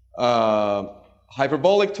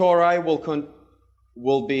 Hyperbolic tori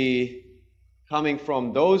will be coming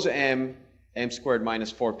from those m squared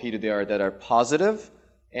minus 4p to the r that are positive,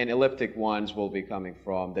 and elliptic ones will be coming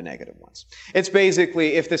from the negative ones. It's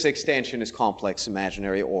basically if this extension is complex,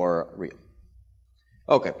 imaginary, or real.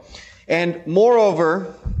 Okay, and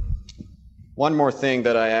moreover, one more thing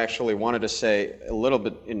that I actually wanted to say in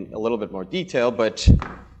a little bit more detail, but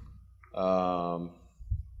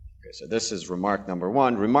okay, so this is remark number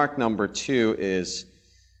 1. Remark number 2 is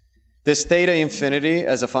this theta infinity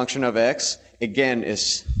as a function of x again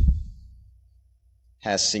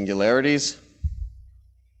has singularities.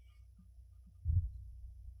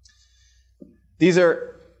 These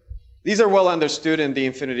are well understood in the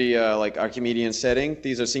infinity like Archimedean setting.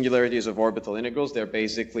 These are singularities of orbital integrals. They're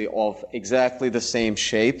basically of exactly the same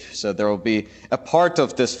shape. So there will be a part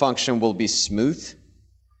of this function will be smooth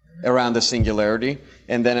around the singularity,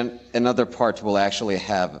 and then another part will actually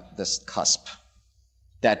have this cusp.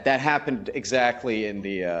 That happened exactly in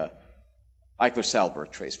the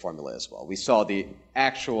Eichler-Selberg trace formula as well. We saw the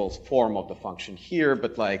actual form of the function here,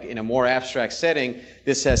 but like in a more abstract setting,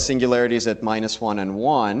 this has singularities at -1 and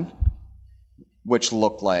 1, which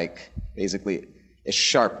look like basically a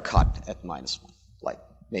sharp cut at -1. Like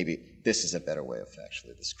maybe this is a better way of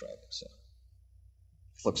actually describing. So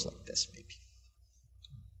it looks like this maybe.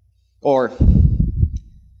 Or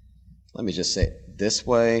let me just say it this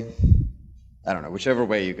way. I don't know, whichever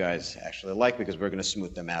way you guys actually like, because we're going to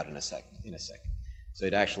smooth them out in a second. So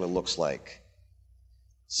it actually looks like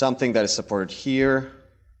something that is supported here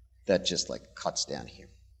that just like cuts down here.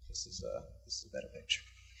 This is a better picture.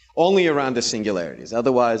 Only around the singularities.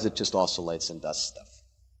 Otherwise, it just oscillates and does stuff.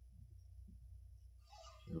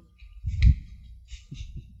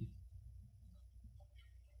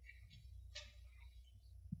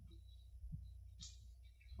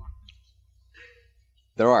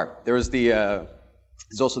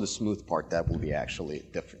 There's also the smooth part that will be actually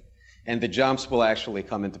different. And the jumps will actually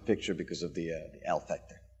come into picture because of the L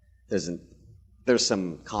factor. there's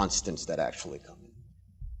some constants that actually come in.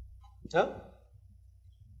 Huh?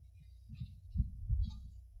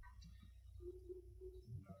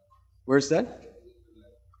 Where's that?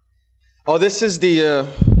 Oh, this is the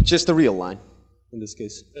just the real line in this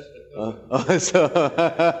case.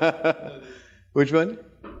 Which one?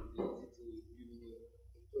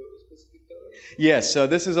 Yes, so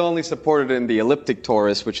this is only supported in the elliptic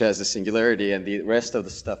torus, which has the singularity, and the rest of the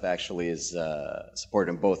stuff actually is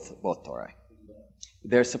supported in both tori.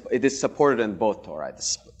 It is supported in both tori.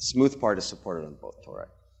 The smooth part is supported in both tori.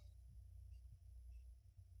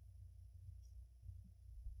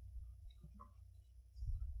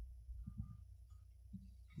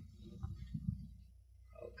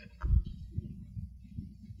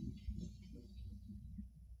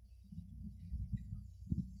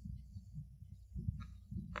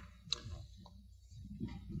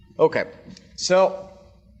 Okay, so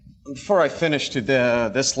before I finish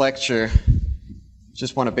this lecture,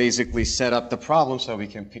 just want to basically set up the problem so we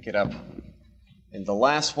can pick it up in the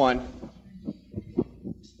last one.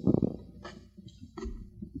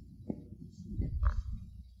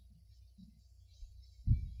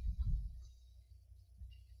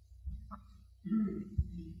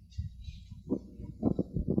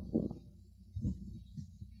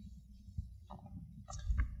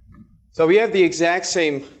 So we have the exact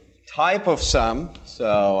same type of sum,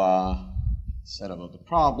 so set up the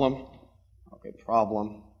problem. Okay,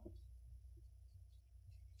 problem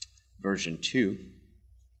version 2.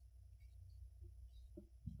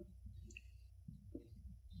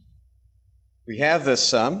 We have this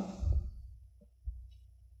sum.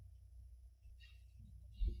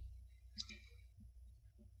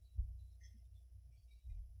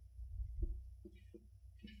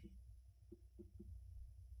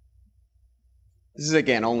 This is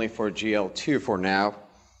again only for GL2 for now.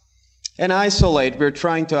 And we're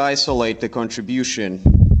trying to isolate the contribution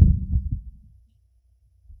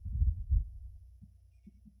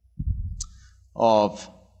of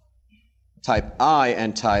type I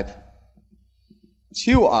and type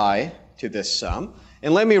 2I to this sum.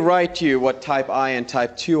 And let me write to you what type I and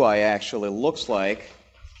type 2I actually looks like.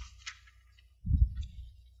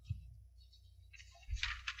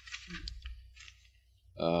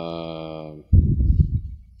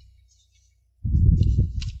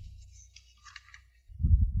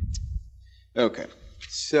 Okay,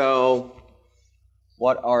 so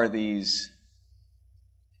what are these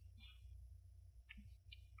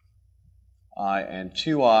I and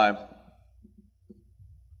 2I?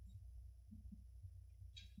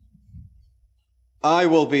 I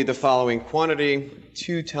will be the following quantity,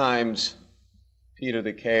 2 times p to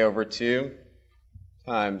the k over 2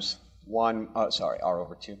 times r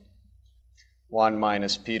over 2. 1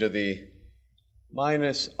 minus p to the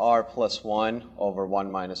minus r plus 1 over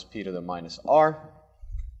 1 minus p to the minus r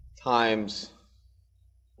times,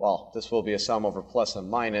 well, this will be a sum over plus and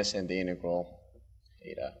minus and the integral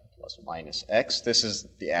theta plus minus x. This is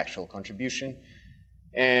the actual contribution.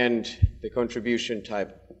 And the contribution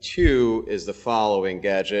type 2 is the following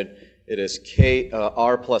gadget. It is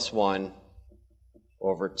r plus 1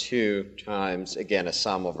 over 2 times, again, a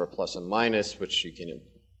sum over plus and minus, which you can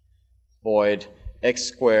avoid. X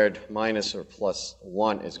squared minus or plus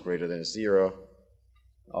 1 is greater than 0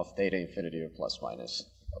 of theta infinity or plus minus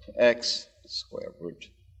of x, square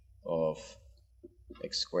root of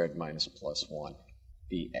x squared minus plus 1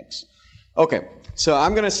 dx. Okay, so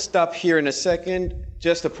I'm going to stop here in a second.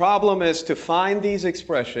 Just the problem is to find these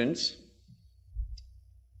expressions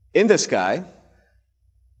in this guy.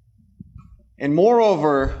 And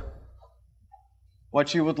moreover,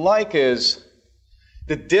 what you would like is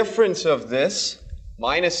the difference of this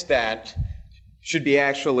minus that should be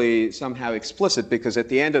actually somehow explicit, because at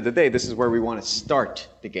the end of the day, this is where we want to start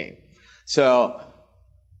the game. So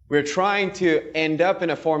we're trying to end up in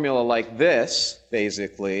a formula like this,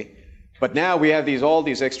 basically, but now we have all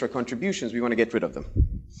these extra contributions. We want to get rid of them.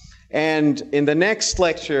 And in the next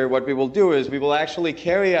lecture, what we will do is we will actually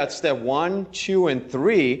carry out step 1, 2, and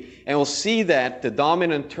 3, and we'll see that the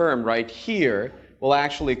dominant term right here will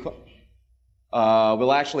actually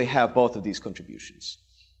have both of these contributions.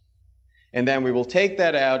 And then we will take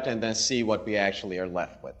that out and then see what we actually are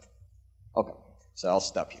left with. Okay, so I'll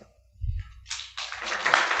stop here.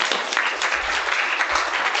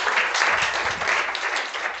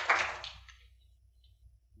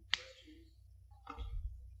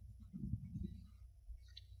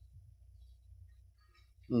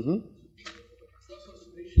 Mm-hmm.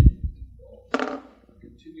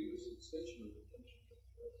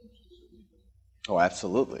 Oh,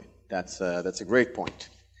 absolutely. That's a great point.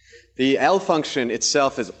 The L function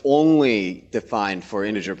itself is only defined for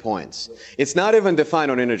integer points. It's not even defined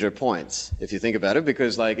on integer points, if you think about it,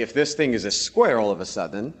 because like if this thing is a square all of a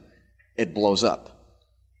sudden, it blows up.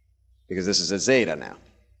 Because this is a zeta now.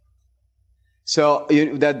 So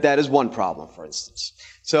that is one problem, for instance.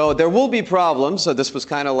 So there will be problems. So this was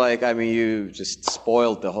kind of like, I mean, you just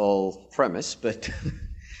spoiled the whole premise, but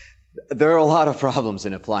there are a lot of problems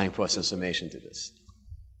in applying Poisson summation to this.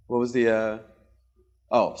 What was the...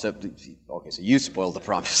 okay, so you spoiled the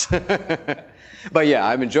promise. But yeah,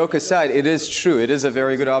 I mean, joke aside, it is true. It is a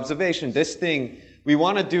very good observation. This thing, we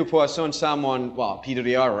want to do Poisson sum on, well, P to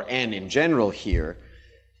the R or N in general here,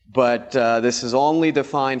 but this is only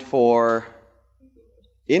defined for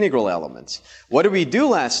integral elements. What did we do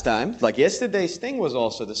last time? Like yesterday's thing was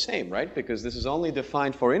also the same, right? Because this is only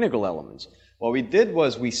defined for integral elements. What we did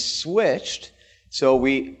was we switched, so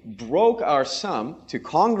we broke our sum to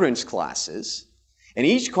congruence classes. And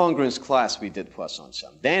each congruence class we did Poisson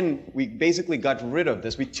sum. Then we basically got rid of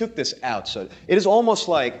this. We took this out. So it is almost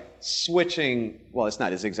like switching, well, it's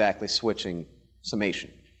not, it's exactly switching summation.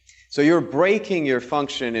 So you're breaking your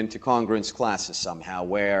function into congruence classes somehow,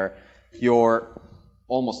 where your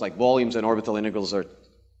almost like volumes and orbital integrals are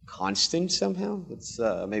constant somehow. It's,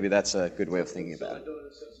 maybe that's a good way of thinking about it.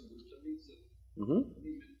 Mm-hmm.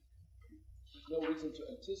 There's no reason to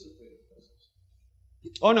anticipate it.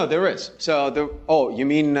 Oh, no, there is. So, you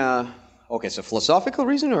mean, okay, so philosophical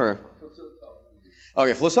reason or?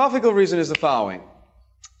 Okay, philosophical reason is the following,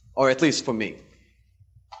 or at least for me.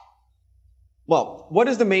 Well, what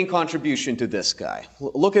is the main contribution to this guy?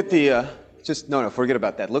 Look at the, forget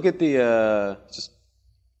about that. Look at the,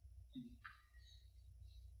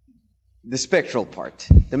 the spectral part.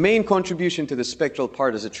 The main contribution to the spectral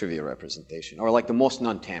part is a trivial representation, or like the most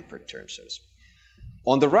non-tampered term, so to speak.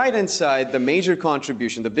 On the right-hand side, the major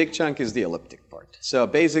contribution, the big chunk, is the elliptic part. So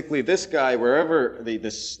basically, this guy, wherever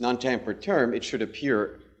this non-tampered term, it should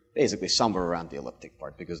appear basically somewhere around the elliptic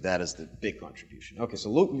part, because that is the big contribution. Okay, so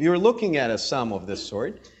look, you're looking at a sum of this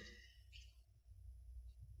sort.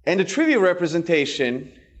 And the trivial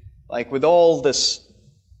representation, like with all this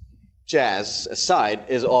jazz aside,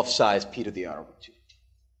 is of size p to the r over 2.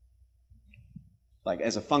 Like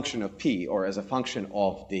as a function of p, or as a function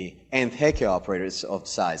of the nth Hecke operators of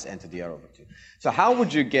size n to the r over 2. So how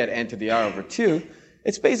would you get n to the r over 2?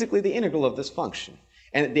 It's basically the integral of this function.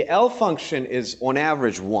 And the L function is on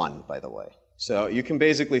average 1, by the way. So you can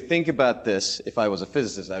basically think about this. If I was a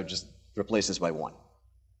physicist, I would just replace this by 1.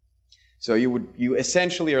 So you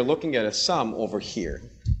essentially are looking at a sum over here,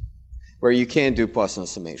 where you can do Poisson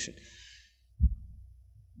summation.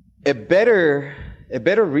 A better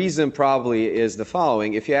reason probably is the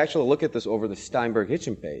following. If you actually look at this over the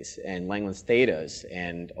Steinberg-Hitchenpace and Langland's thetas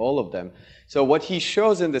and all of them, so what he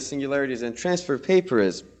shows in the singularities and transfer paper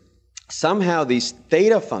is somehow these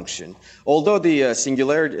theta function, although the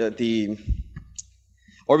the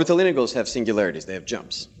orbital integrals have singularities, they have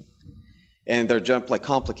jumps. And they're like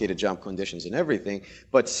complicated jump conditions and everything,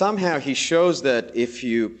 but somehow he shows that if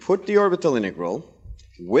you put the orbital integral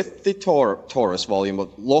with the torus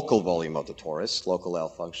volume, local volume of the torus, local L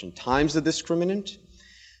function, times the discriminant,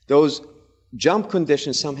 those jump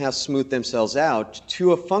conditions somehow smooth themselves out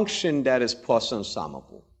to a function that is Poisson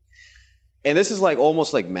summable. And this is like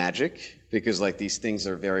almost like magic, because like these things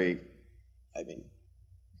are very,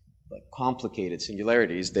 like complicated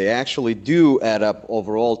singularities. They actually do add up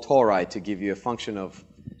over all tori to give you a function of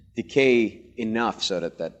decay enough so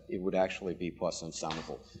that it would actually be Poisson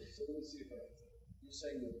summable. You're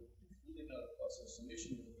saying that you did not Poisson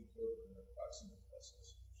summation, you would go to an approximate Poisson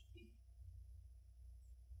summation.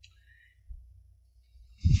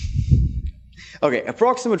 Okay,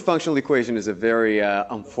 approximate functional equation is a very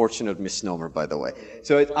unfortunate misnomer, by the way.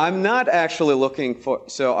 So I'm not actually looking for,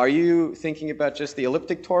 so are you thinking about just the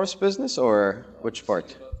elliptic torus business, or which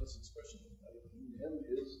part?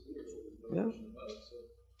 Yeah.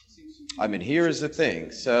 I mean, here is the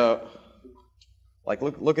thing. So, like,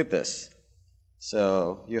 look at this.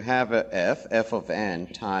 So you have a f of n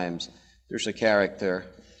times, there's a character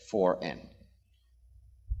for n.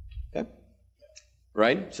 Okay?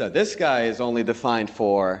 Right? So this guy is only defined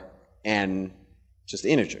for n, just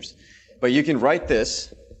integers. But you can write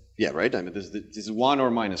this, yeah, right? I mean, this is 1 or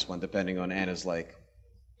minus 1, depending on n is like.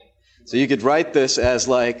 So you could write this as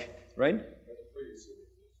like, right?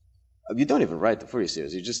 You don't even write the Fourier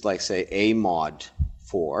series. You just like say a mod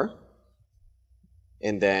 4.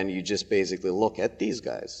 And then you just basically look at these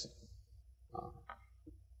guys.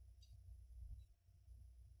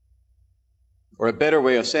 Or a better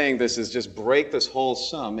way of saying this is just break this whole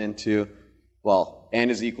sum into, well, n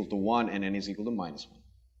is equal to 1 and n is equal to minus 1.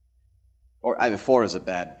 Or, I mean, 4 is a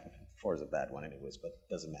bad one anyways, but it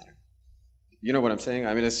doesn't matter. You know what I'm saying?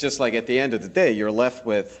 I mean, it's just like at the end of the day, you're left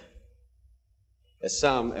with a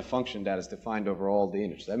sum, a function that is defined over all the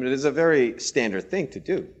integers. I mean, it is a very standard thing to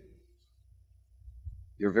do.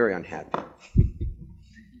 You're very unhappy.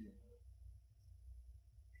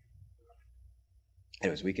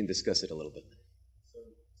 Anyways, we can discuss it a little bit. So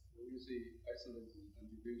when you say isolated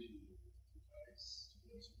integration,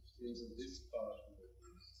 things in this part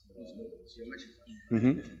is geometric.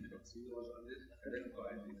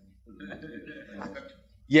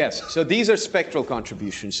 Yes, so these are spectral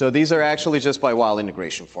contributions. So these are actually just by Weil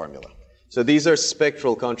integration formula. So these are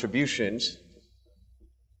spectral contributions.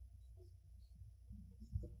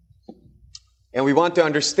 And we want to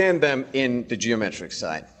understand them in the geometric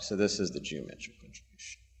side. So this is the geometric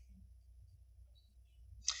contribution.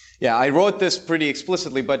 Yeah, I wrote this pretty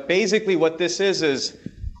explicitly, but basically what this is,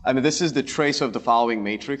 I mean, this is the trace of the following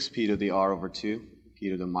matrix, P to the R over 2, P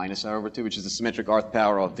to the minus R over 2, which is the symmetric Rth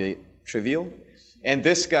power of the trivial. And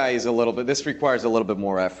this guy is this requires a little bit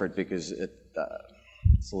more effort because it's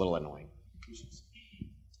a little annoying.